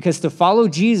 Because to follow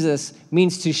Jesus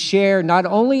means to share not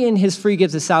only in his free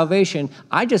gift of salvation,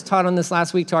 I just taught on this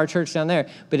last week to our church down there,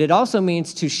 but it also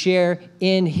means to share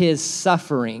in his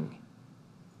suffering.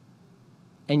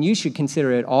 And you should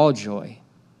consider it all joy.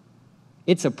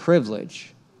 It's a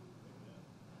privilege.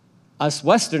 Us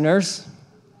Westerners,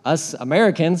 us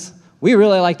Americans, we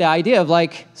really like the idea of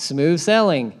like smooth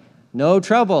sailing, no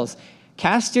troubles.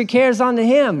 Cast your cares onto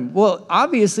him. Well,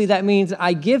 obviously that means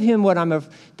I give him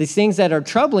these things that are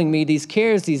troubling me, these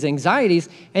cares, these anxieties,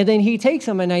 and then he takes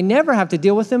them and I never have to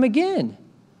deal with them again.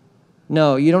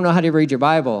 No, you don't know how to read your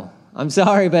Bible. I'm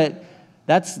sorry, but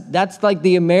that's like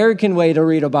the American way to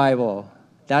read a Bible.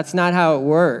 That's not how it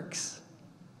works.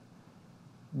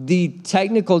 The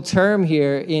technical term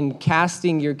here in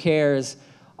casting your cares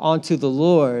onto the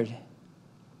Lord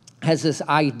has this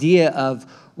idea of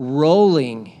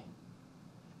rolling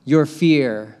your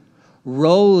fear,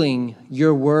 rolling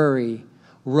your worry,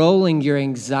 rolling your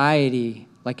anxiety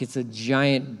like it's a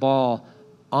giant ball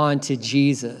onto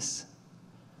Jesus,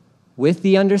 with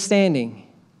the understanding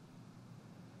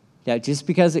that just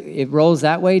because it rolls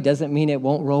that way doesn't mean it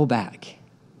won't roll back.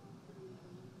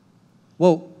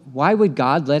 Well, why would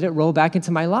God let it roll back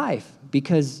into my life?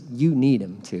 Because you need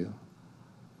him to.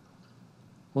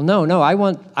 Well, no, I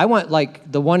want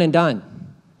like the one and done.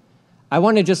 I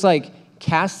want to just like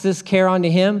cast this care onto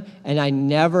him, and I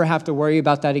never have to worry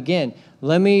about that again.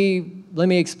 Let me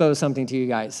expose something to you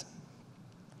guys.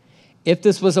 If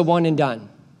this was a one and done,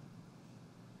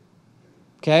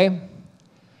 okay,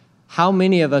 how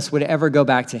many of us would ever go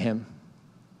back to him?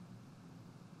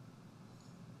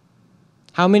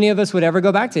 How many of us would ever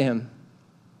go back to him?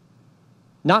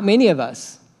 Not many of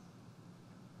us.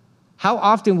 How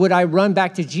often would I run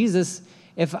back to Jesus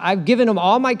if I've given him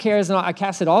all my cares and I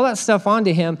casted all that stuff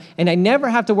onto him and I never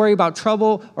have to worry about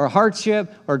trouble or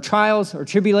hardship or trials or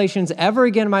tribulations ever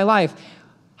again in my life?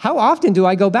 How often do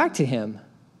I go back to him?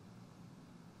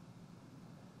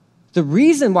 The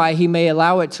reason why he may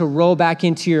allow it to roll back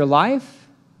into your life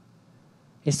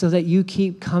is so that you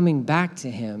keep coming back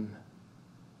to him.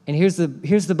 And here's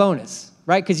the bonus,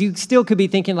 right? Because you still could be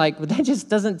thinking like, well, that just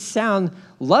doesn't sound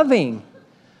loving.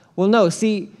 Well, no,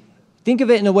 see, think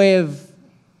of it in a way of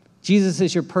Jesus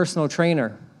is your personal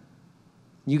trainer.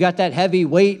 You got that heavy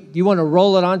weight, you want to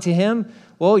roll it onto him?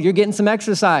 Well, you're getting some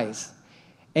exercise.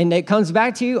 And it comes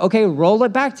back to you, okay, roll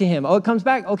it back to him. Oh, it comes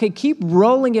back, okay, keep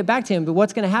rolling it back to him. But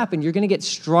what's going to happen? You're going to get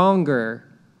stronger.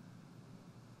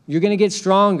 You're going to get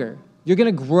stronger. You're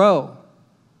going to grow.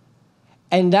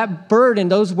 And that burden,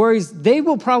 those worries, they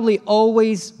will probably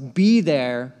always be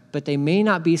there, but they may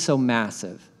not be so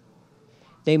massive.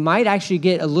 They might actually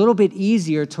get a little bit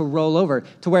easier to roll over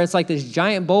to where it's like this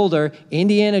giant boulder,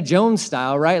 Indiana Jones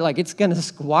style, right? Like it's going to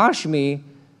squash me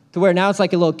to where now it's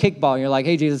like a little kickball. And you're like,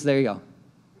 hey, Jesus, there you go.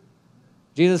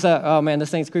 Jesus, oh man, this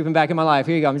thing's creeping back in my life.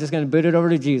 Here you go. I'm just going to boot it over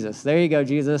to Jesus. There you go,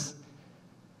 Jesus.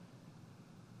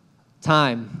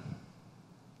 Time.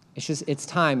 It's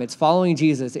time. It's following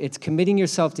Jesus. It's committing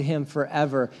yourself to him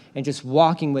forever and just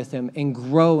walking with him and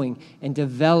growing and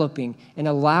developing and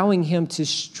allowing him to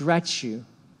stretch you.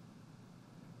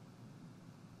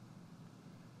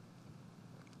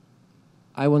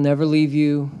 I will never leave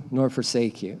you nor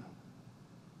forsake you.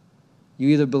 You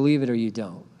either believe it or you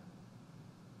don't.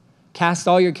 Cast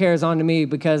all your cares onto me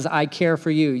because I care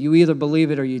for you. You either believe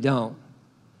it or you don't.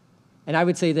 And I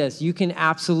would say this, you can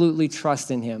absolutely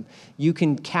trust in him. You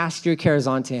can cast your cares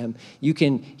onto him. You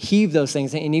can heave those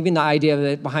things. And even the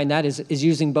idea behind that is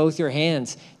using both your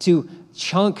hands to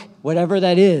chunk whatever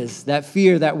that is, that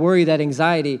fear, that worry, that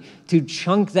anxiety, to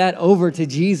chunk that over to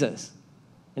Jesus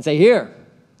and say, here,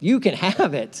 you can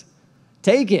have it.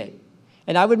 Take it.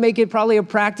 And I would make it probably a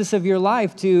practice of your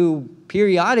life to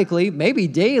periodically, maybe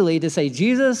daily, to say,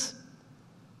 Jesus,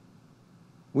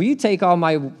 will you take all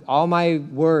my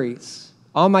worries,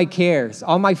 all my cares,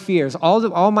 all my fears,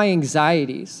 all my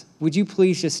anxieties? Would you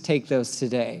please just take those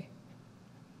today?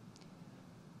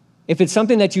 If it's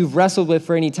something that you've wrestled with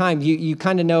for any time, you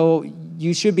kind of know,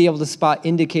 you should be able to spot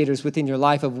indicators within your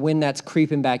life of when that's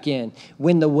creeping back in,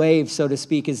 when the wave, so to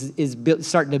speak, is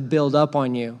starting to build up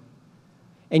on you.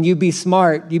 And you be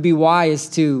smart, you be wise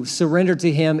to surrender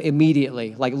to him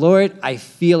immediately. Like, Lord, I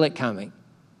feel it coming.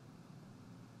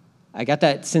 I got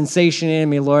that sensation in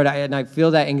me, Lord, and I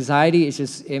feel that anxiety. It's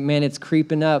just, man, it's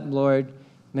creeping up, Lord.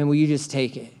 Man, will you just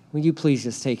take it? Will you please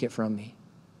just take it from me?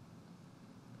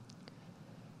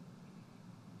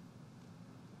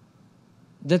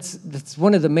 That's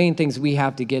one of the main things we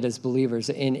have to get as believers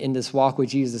in this walk with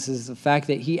Jesus is the fact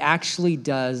that he actually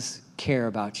does care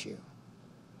about you.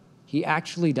 He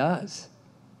actually does.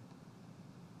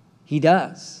 He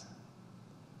does.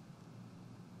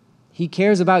 He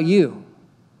cares about you.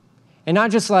 And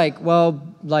not just like, well,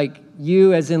 like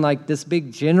you as in like this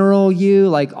big general you,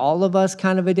 like all of us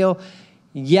kind of a deal.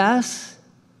 Yes,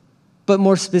 but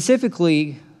more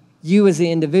specifically, you as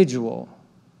the individual.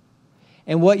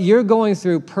 And what you're going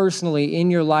through personally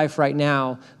in your life right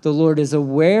now, the Lord is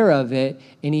aware of it,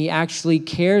 and he actually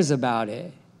cares about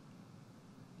it.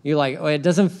 You're like, oh, it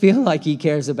doesn't feel like he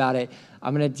cares about it.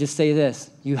 I'm going to just say this.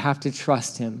 You have to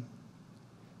trust him.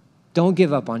 Don't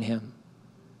give up on him.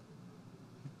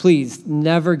 Please,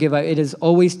 never give up. It is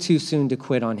always too soon to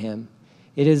quit on him.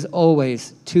 It is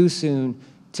always too soon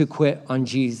to quit on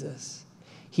Jesus.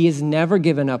 He has never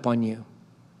given up on you.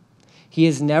 He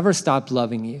has never stopped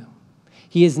loving you.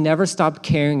 He has never stopped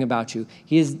caring about you.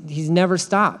 He's never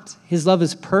stopped. His love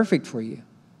is perfect for you.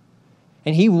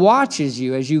 And he watches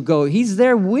you as you go. He's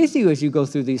there with you as you go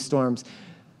through these storms.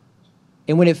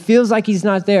 And when it feels like he's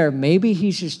not there, maybe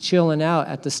he's just chilling out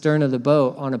at the stern of the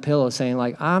boat on a pillow saying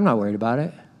like, I'm not worried about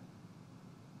it.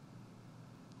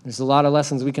 There's a lot of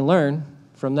lessons we can learn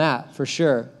from that, for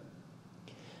sure.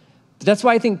 But that's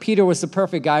why I think Peter was the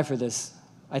perfect guy for this.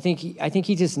 I think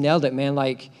he just nailed it, man.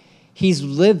 Like, he's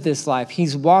lived this life.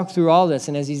 He's walked through all this.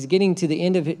 And as he's getting to the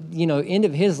end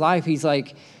of his life, he's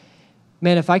like,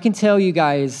 man, if I can tell you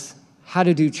guys how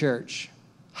to do church,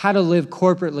 how to live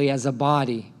corporately as a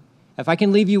body, if I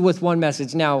can leave you with one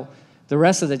message. Now, the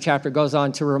rest of the chapter goes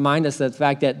on to remind us of the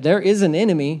fact that there is an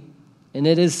enemy, and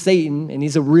it is Satan, and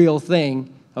he's a real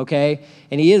thing, okay?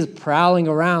 And he is prowling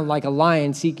around like a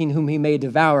lion seeking whom he may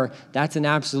devour. That's an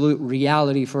absolute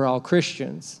reality for all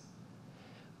Christians.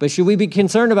 But should we be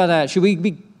concerned about that? Should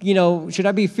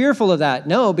I be fearful of that?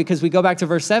 No, because we go back to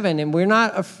verse 7, and we're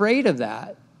not afraid of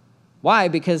that. Why?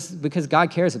 Because God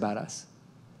cares about us.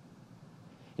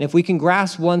 And if we can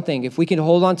grasp one thing, if we can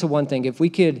hold on to one thing, if we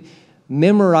could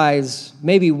memorize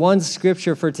maybe one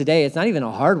scripture for today, it's not even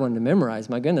a hard one to memorize.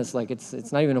 My goodness, like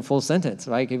it's not even a full sentence.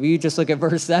 Like if you just look at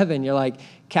verse 7, you're like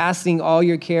casting all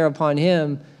your care upon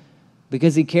him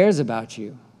because he cares about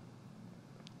you.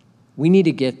 We need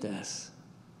to get this.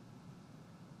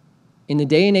 In the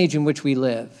day and age in which we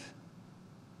live,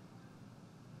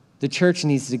 the church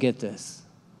needs to get this.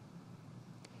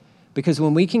 Because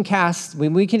when we can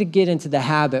get into the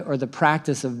habit or the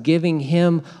practice of giving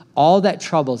him all that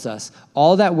troubles us,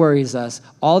 all that worries us,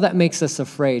 all that makes us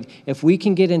afraid, if we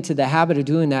can get into the habit of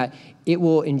doing that, it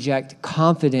will inject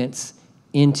confidence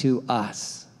into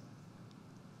us.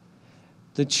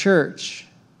 The church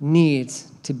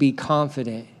needs to be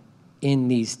confident in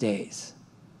these days.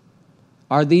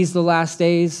 Are these the last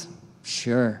days?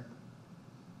 Sure.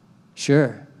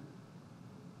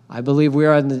 I believe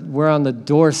we're on the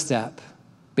doorstep,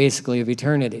 basically, of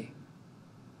eternity.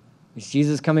 Is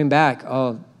Jesus coming back?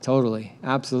 Oh, totally,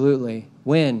 absolutely.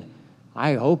 When?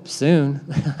 I hope soon.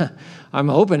 I'm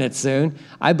hoping it's soon.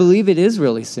 I believe it is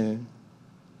really soon.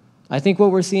 I think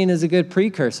what we're seeing is a good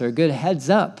precursor, a good heads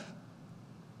up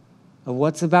of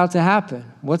what's about to happen,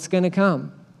 what's going to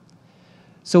come.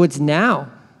 So it's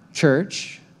now,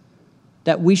 church,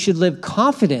 that we should live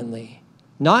confidently,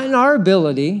 not in our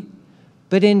ability,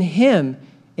 but in him,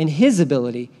 in his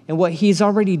ability, and what he's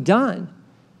already done.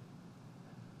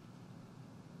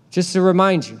 Just to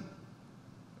remind you,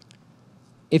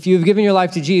 if you've given your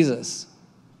life to Jesus,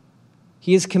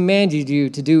 he has commanded you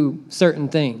to do certain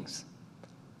things.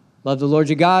 Love the Lord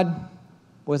your God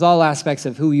with all aspects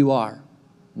of who you are.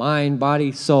 Mind,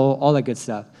 body, soul, all that good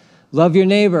stuff. Love your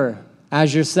neighbor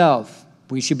as yourself.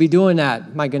 We should be doing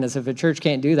that. My goodness, if a church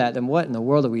can't do that, then what in the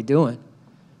world are we doing?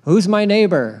 Who's my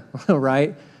neighbor,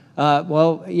 right?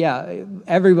 Well, yeah,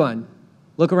 everyone.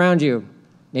 Look around you.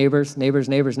 Neighbors.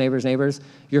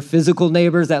 Your physical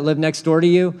neighbors that live next door to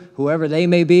you, whoever they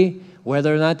may be,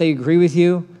 whether or not they agree with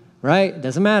you, right?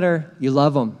 Doesn't matter. You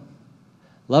love them.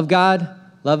 Love God,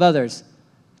 love others.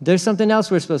 There's something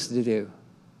else we're supposed to do.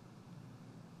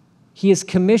 He has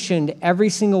commissioned every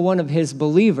single one of his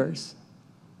believers.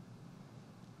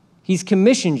 He's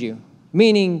commissioned you,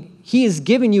 meaning he has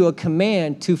given you a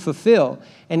command to fulfill,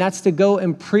 and that's to go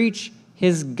and preach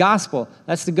his gospel.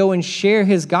 That's to go and share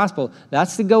his gospel.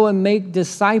 That's to go and make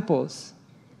disciples,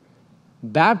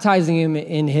 baptizing him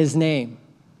in his name.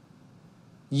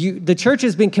 The church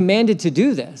has been commanded to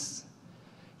do this.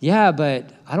 Yeah,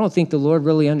 but I don't think the Lord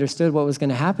really understood what was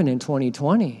going to happen in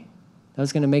 2020. That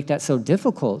was going to make that so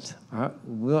difficult.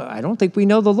 I don't think we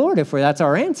know the Lord if that's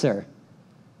our answer.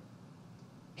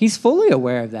 He's fully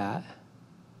aware of that.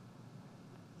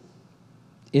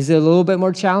 Is it a little bit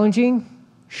more challenging?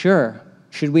 Sure.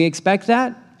 Should we expect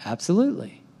that?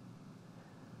 Absolutely.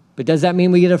 But does that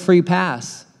mean we get a free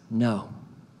pass? No,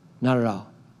 not at all.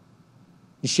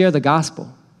 You share the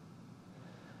gospel.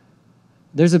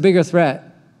 There's a bigger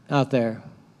threat out there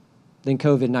than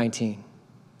COVID-19.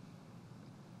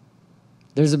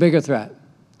 There's a bigger threat.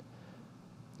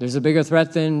 There's a bigger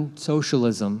threat than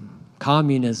socialism,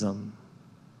 communism.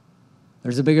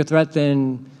 There's a bigger threat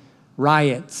than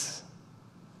riots.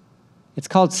 It's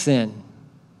called sin.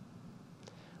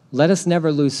 Let us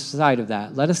never lose sight of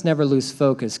that. Let us never lose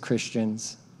focus,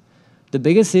 Christians. The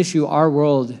biggest issue our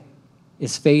world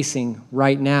is facing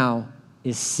right now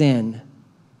is sin.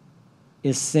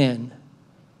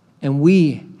 And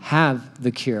we have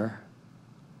the cure.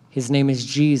 His name is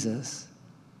Jesus.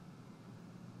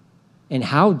 And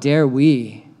how dare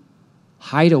we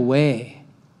hide away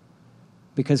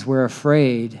because we're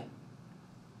afraid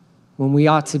when we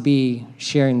ought to be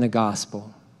sharing the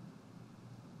gospel?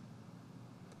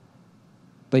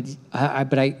 But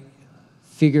I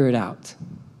figure it out.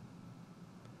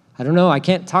 I don't know. I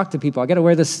can't talk to people. I got to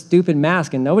wear this stupid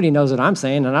mask, and nobody knows what I'm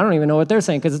saying, and I don't even know what they're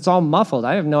saying because it's all muffled.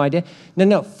 I have no idea.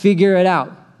 No, figure it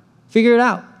out. Figure it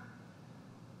out.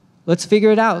 Let's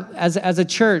figure it out. As a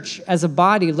church, as a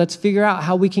body, let's figure out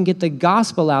how we can get the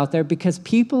gospel out there because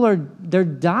people they're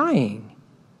dying,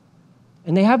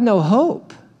 and they have no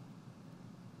hope.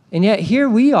 And yet here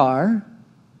we are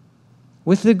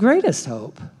with the greatest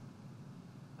hope.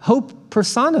 Hope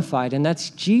personified, and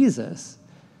that's Jesus.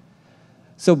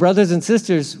 So brothers and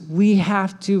sisters, we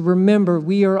have to remember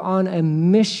we are on a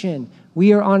mission.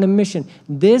 We are on a mission.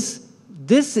 This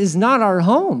is not our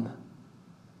home.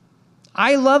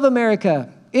 I love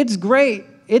America. It's great.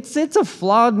 It's a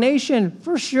flawed nation,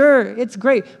 for sure. It's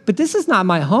great. But this is not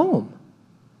my home.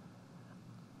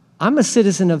 I'm a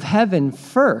citizen of heaven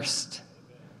first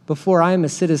before I am a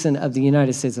citizen of the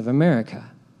United States of America.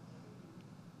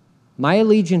 My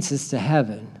allegiance is to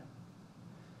heaven.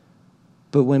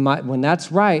 But when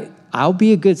that's right, I'll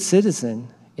be a good citizen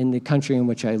in the country in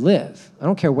which I live. I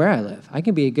don't care where I live. I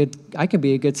can be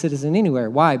a good citizen anywhere.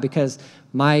 Why? Because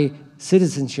my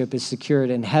citizenship is secured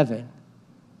in heaven.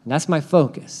 And that's my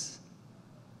focus.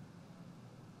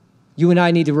 You and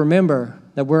I need to remember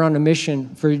that we're on a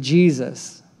mission for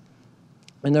Jesus.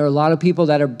 And there are a lot of people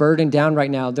that are burdened down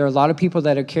right now. There are a lot of people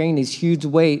that are carrying these huge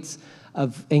weights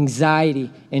of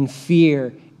anxiety and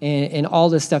fear and all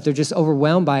this stuff. They're just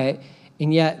overwhelmed by it.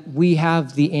 And yet we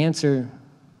have the answer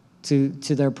to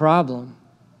their problem.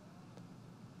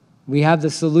 We have the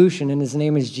solution, and his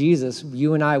name is Jesus.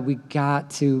 You and I, we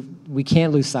can't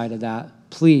lose sight of that.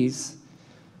 Please,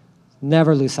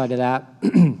 never lose sight of that.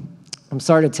 I'm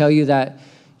sorry to tell you that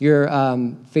your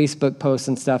Facebook posts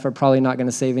and stuff are probably not going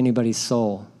to save anybody's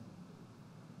soul.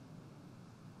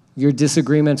 Your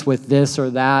disagreements with this or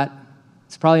that,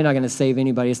 it's probably not going to save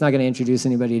anybody. It's not going to introduce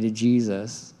anybody to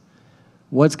Jesus.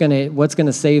 What's going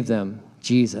to save them?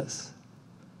 Jesus.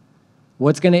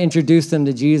 What's going to introduce them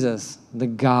to Jesus? The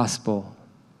gospel.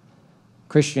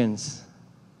 Christians,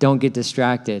 don't get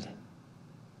distracted.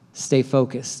 Stay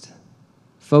focused.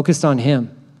 Focused on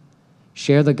him.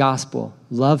 Share the gospel.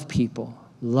 Love people.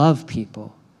 Love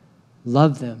people.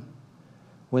 Love them.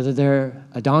 Whether they're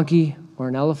a donkey or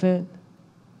an elephant,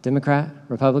 Democrat,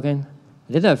 Republican.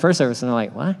 I did that at first service, and they're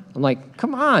like, what? I'm like,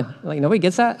 come on. Like, nobody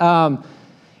gets that?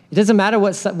 It doesn't matter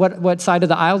what side of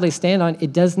the aisle they stand on.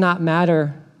 It does not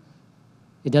matter.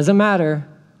 It doesn't matter.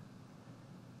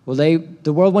 Well,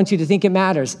 the world wants you to think it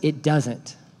matters. It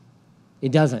doesn't.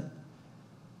 It doesn't.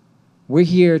 We're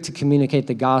here to communicate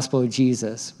the gospel of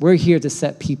Jesus. We're here to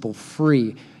set people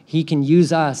free. He can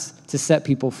use us to set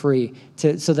people free,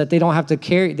 so that they don't have to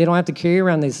carry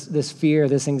around this fear,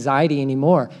 this anxiety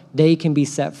anymore. They can be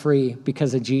set free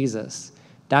because of Jesus.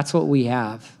 That's what we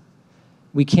have.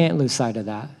 We can't lose sight of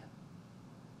that.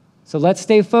 So let's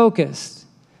stay focused.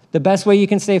 The best way you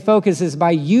can stay focused is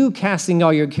by you casting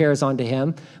all your cares onto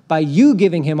him, by you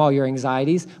giving him all your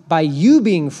anxieties, by you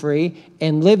being free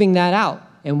and living that out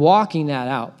and walking that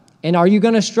out. And are you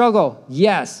going to struggle?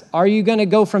 Yes. Are you going to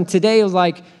go from today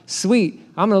like, sweet,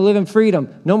 I'm going to live in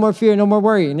freedom, no more fear, no more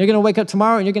worry, and you're going to wake up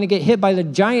tomorrow and you're going to get hit by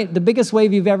the biggest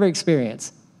wave you've ever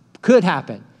experienced? Could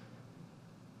happen.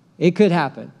 It could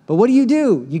happen. But what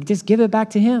do? You just give it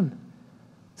back to him.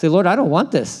 Say, Lord, I don't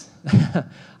want this.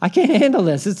 I can't handle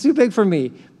this. It's too big for me.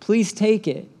 Please take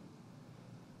it.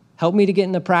 Help me to get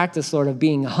in the practice, Lord, of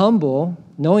being humble,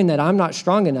 knowing that I'm not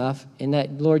strong enough, and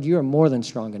that, Lord, you are more than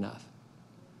strong enough.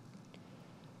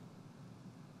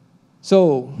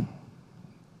 So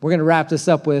we're going to wrap this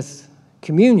up with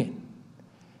communion.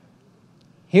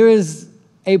 Here is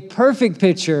a perfect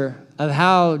picture of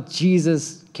how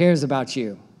Jesus cares about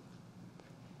you.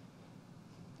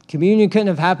 Communion couldn't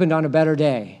have happened on a better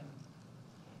day.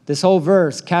 This whole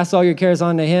verse, cast all your cares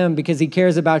onto him because he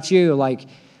cares about you. Like,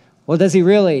 well, does he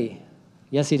really?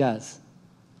 Yes, he does.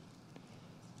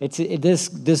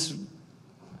 This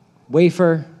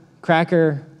wafer,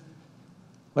 cracker,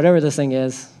 whatever this thing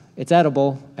is, it's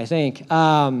edible, I think.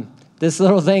 This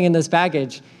little thing in this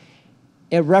package,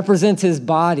 it represents his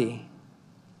body.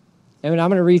 And I'm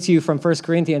going to read to you from 1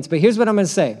 Corinthians, but here's what I'm going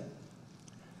to say.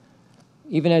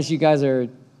 Even as you guys are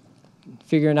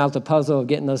figuring out the puzzle of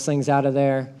getting those things out of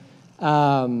there,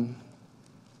 I'm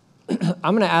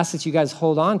going to ask that you guys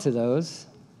hold on to those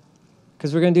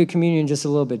because we're going to do communion just a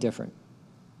little bit different.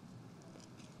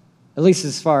 At least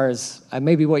as far as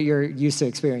maybe what you're used to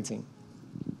experiencing.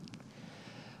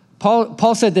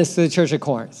 Paul said this to the church at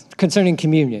Corinth concerning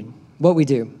communion, what we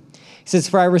do. He says,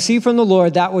 for I received from the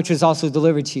Lord that which was also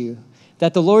delivered to you,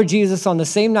 that the Lord Jesus on the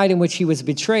same night in which he was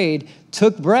betrayed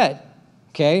took bread.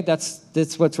 Okay, that's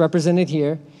what's represented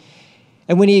here.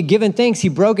 And when he had given thanks, he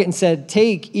broke it and said,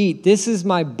 take, eat. This is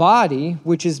my body,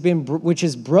 which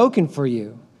is broken for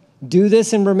you. Do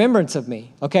this in remembrance of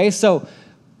me. Okay, so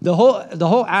the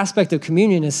whole aspect of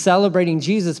communion is celebrating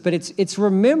Jesus, but it's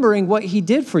remembering what he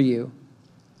did for you.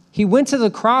 He went to the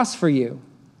cross for you.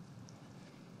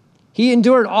 He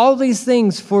endured all these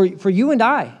things for you and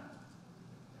I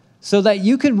so that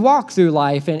you could walk through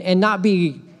life and not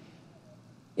be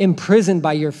imprisoned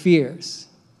by your fears.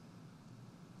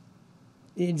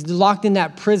 It's locked in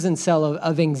that prison cell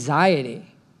of anxiety.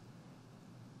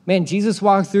 Man, Jesus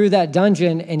walked through that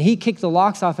dungeon and he kicked the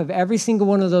locks off of every single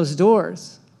one of those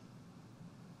doors.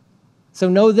 So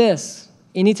know this,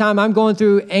 anytime I'm going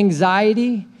through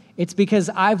anxiety, it's because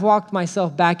I've walked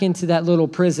myself back into that little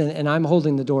prison and I'm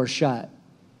holding the door shut.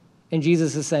 And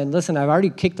Jesus is saying, listen, I've already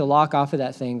kicked the lock off of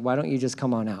that thing. Why don't you just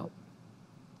come on out?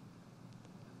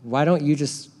 Why don't you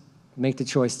just make the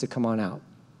choice to come on out?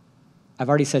 I've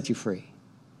already set you free.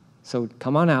 So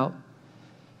come on out.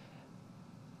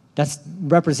 That's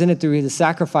represented through the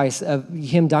sacrifice of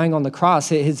him dying on the cross.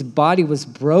 His body was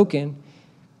broken.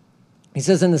 He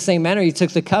says, in the same manner, he took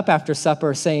the cup after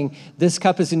supper, saying, this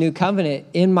cup is a new covenant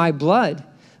in my blood.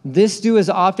 This do as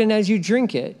often as you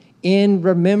drink it in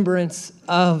remembrance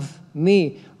of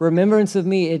me. Remembrance of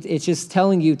me, it's just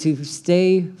telling you to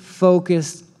stay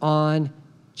focused on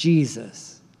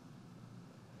Jesus.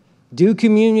 Do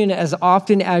communion as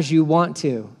often as you want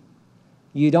to.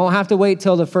 You don't have to wait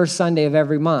till the first Sunday of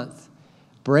every month.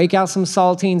 Break out some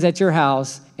saltines at your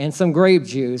house and some grape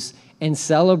juice and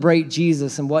celebrate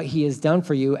Jesus and what he has done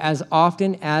for you as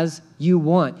often as you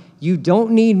want. You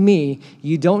don't need me.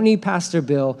 You don't need Pastor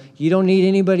Bill. You don't need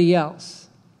anybody else.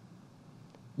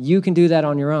 You can do that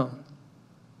on your own.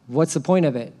 What's the point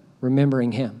of it?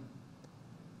 Remembering him.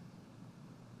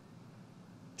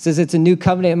 It says, it's a new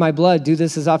covenant in my blood. Do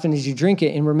this as often as you drink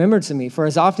it in remembrance of me. For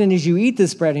as often as you eat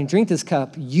this bread and drink this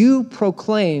cup, you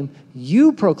proclaim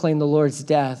the Lord's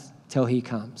death till he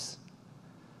comes.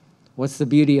 What's the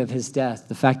beauty of his death?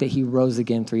 The fact that he rose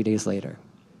again 3 days later.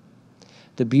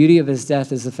 The beauty of his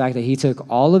death is the fact that he took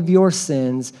all of your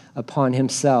sins upon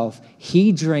himself.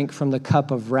 He drank from the cup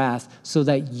of wrath so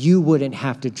that you wouldn't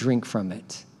have to drink from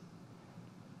it.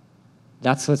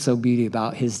 That's what's so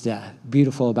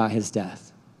beautiful about his death.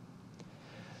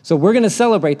 So we're going to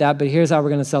celebrate that, but here's how we're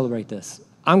going to celebrate this.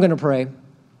 I'm going to pray.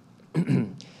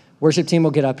 Worship team will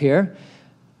get up here.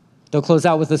 They'll close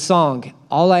out with a song.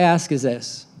 All I ask is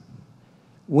this.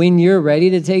 When you're ready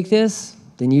to take this,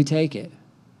 then you take it.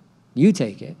 You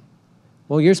take it.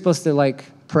 Well, you're supposed to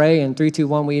pray and 3, 2,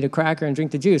 1, we eat a cracker and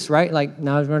drink the juice, right?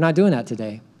 No, we're not doing that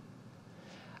today.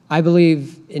 I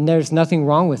believe, and there's nothing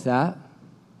wrong with that.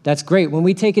 That's great. When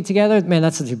we take it together, man,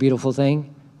 that's such a beautiful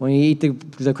thing. When you eat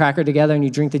the cracker together and you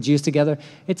drink the juice together,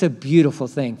 it's a beautiful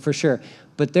thing, for sure.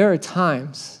 But there are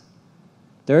times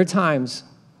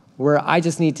where I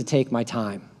just need to take my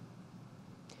time.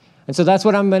 And so that's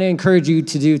what I'm going to encourage you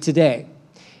to do today.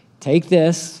 Take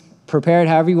this, prepare it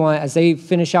however you want. As they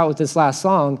finish out with this last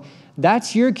song,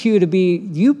 that's your cue to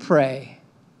you pray.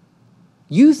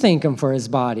 You thank him for his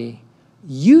body.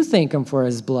 You thank him for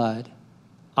his blood.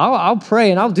 I'll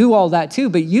pray and I'll do all that too,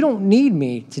 but you don't need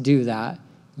me to do that.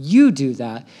 You do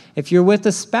that. If you're with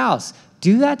a spouse,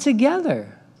 do that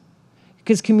together.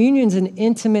 Because communion's an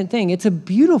intimate thing. It's a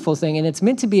beautiful thing, and it's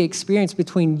meant to be experienced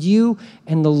between you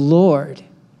and the Lord.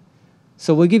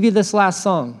 So we'll give you this last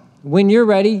song. When you're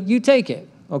ready, you take it,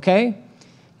 okay?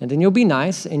 And then you'll be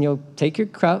nice, and you'll take your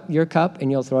cup,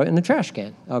 and you'll throw it in the trash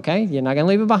can, okay? You're not going to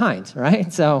leave it behind,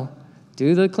 right? So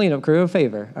do the cleanup crew a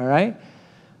favor, all right?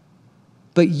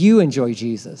 But you enjoy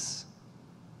Jesus.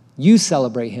 You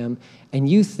celebrate him, and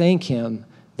you thank him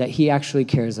that he actually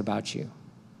cares about you.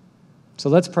 So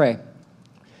let's pray.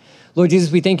 Lord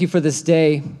Jesus, we thank you for this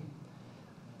day.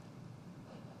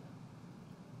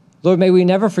 Lord, may we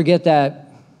never forget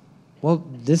that,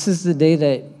 this is the day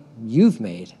that you've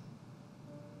made.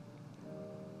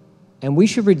 And we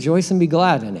should rejoice and be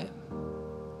glad in it.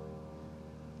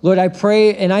 Lord, I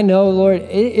pray, and I know, Lord,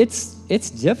 it's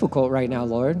difficult right now,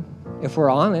 Lord, if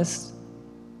we're honest.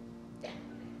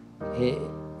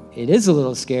 It is a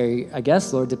little scary, I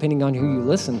guess, Lord, depending on who you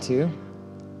listen to.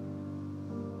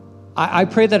 I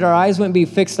pray that our eyes wouldn't be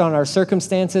fixed on our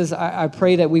circumstances. I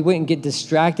pray that we wouldn't get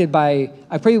distracted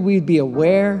I pray we'd be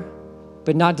aware,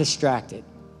 but not distracted.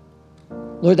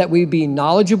 Lord, that we'd be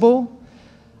knowledgeable,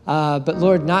 but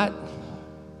Lord, our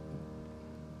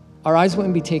eyes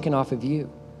wouldn't be taken off of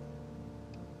you.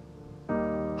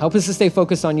 Help us to stay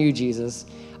focused on you, Jesus.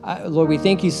 Lord, we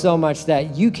thank you so much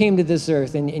that you came to this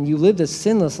earth and you lived a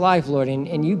sinless life, Lord,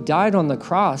 and you died on the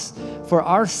cross for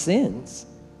our sins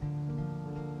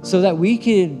so that we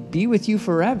could be with you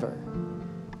forever.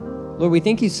 Lord, we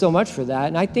thank you so much for that.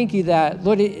 And I thank you that,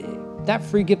 Lord, that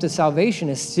free gift of salvation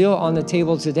is still on the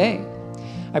table today.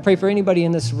 I pray for anybody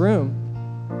in this room,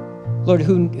 Lord,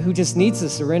 who just needs to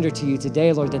surrender to you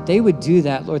today, Lord, that they would do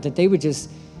that, Lord, that they would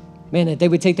that they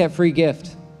would take that free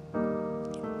gift.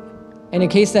 And in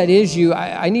case that is you,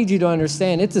 I need you to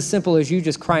understand, it's as simple as you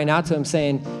just crying out to him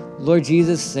saying, Lord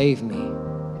Jesus, save me.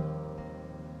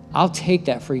 I'll take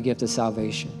that free gift of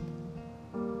salvation.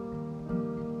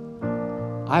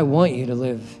 I want you to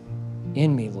live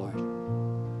in me, Lord.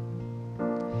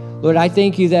 Lord, I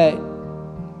thank you that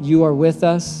you are with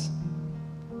us.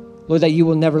 Lord, that you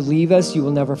will never leave us. You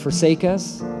will never forsake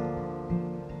us.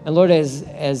 And Lord,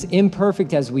 as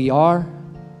imperfect as we are,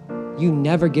 you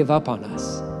never give up on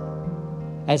us.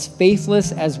 As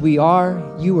faithless as we are,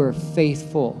 you are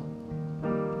faithful.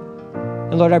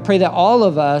 And Lord, I pray that all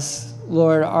of us,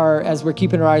 Lord, as we're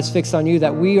keeping our eyes fixed on you,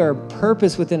 that we are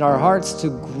purpose within our hearts to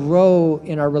grow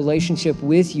in our relationship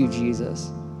with you,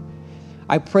 Jesus.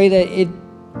 I pray that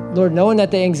Lord, knowing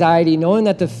that the anxiety, knowing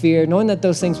that the fear, knowing that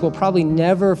those things will probably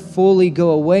never fully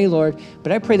go away, Lord,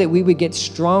 but I pray that we would get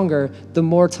stronger the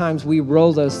more times we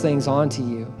roll those things onto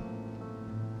you.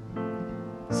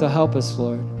 So help us,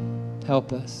 Lord.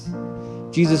 Help us.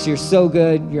 Jesus, you're so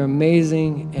good. You're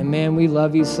amazing. And man, we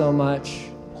love you so much.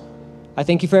 I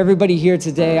thank you for everybody here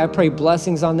today. I pray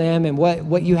blessings on them and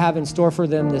what you have in store for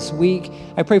them this week.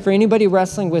 I pray for anybody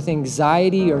wrestling with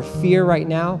anxiety or fear right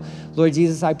now. Lord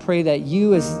Jesus, I pray that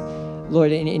you, as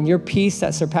Lord, in your peace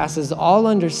that surpasses all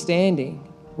understanding,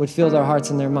 would fill their hearts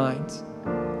and their minds.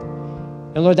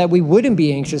 And Lord, that we wouldn't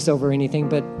be anxious over anything,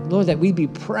 but Lord, that we'd be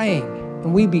praying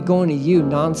and we'd be going to you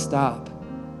nonstop.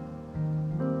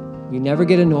 You never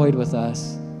get annoyed with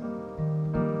us.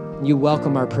 You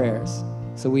welcome our prayers.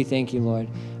 So we thank you, Lord.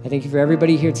 I thank you for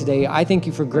everybody here today. I thank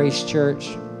you for Grace Church.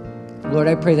 Lord,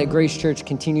 I pray that Grace Church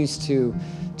continues to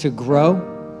grow.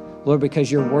 Lord, because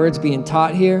your word's being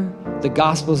taught here, the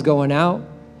gospel's going out,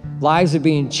 lives are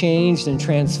being changed and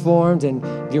transformed, and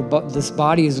this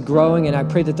body is growing, and I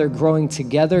pray that they're growing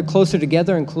together and closer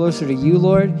to you,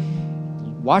 Lord,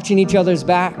 watching each other's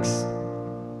backs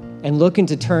and looking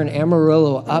to turn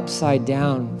Amarillo upside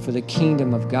down for the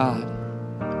kingdom of God.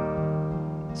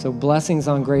 So blessings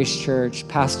on Grace Church,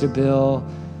 Pastor Bill,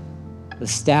 the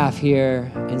staff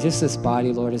here, and just this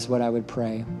body, Lord, is what I would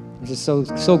pray. I'm just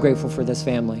so grateful for this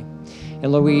family.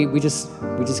 And Lord, we just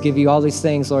give you all these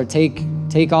things, Lord. Take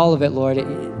all of it, Lord.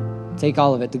 Take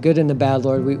all of it, the good and the bad,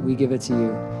 Lord. We give it to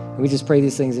you. And we just pray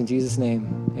these things in Jesus'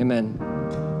 name. Amen.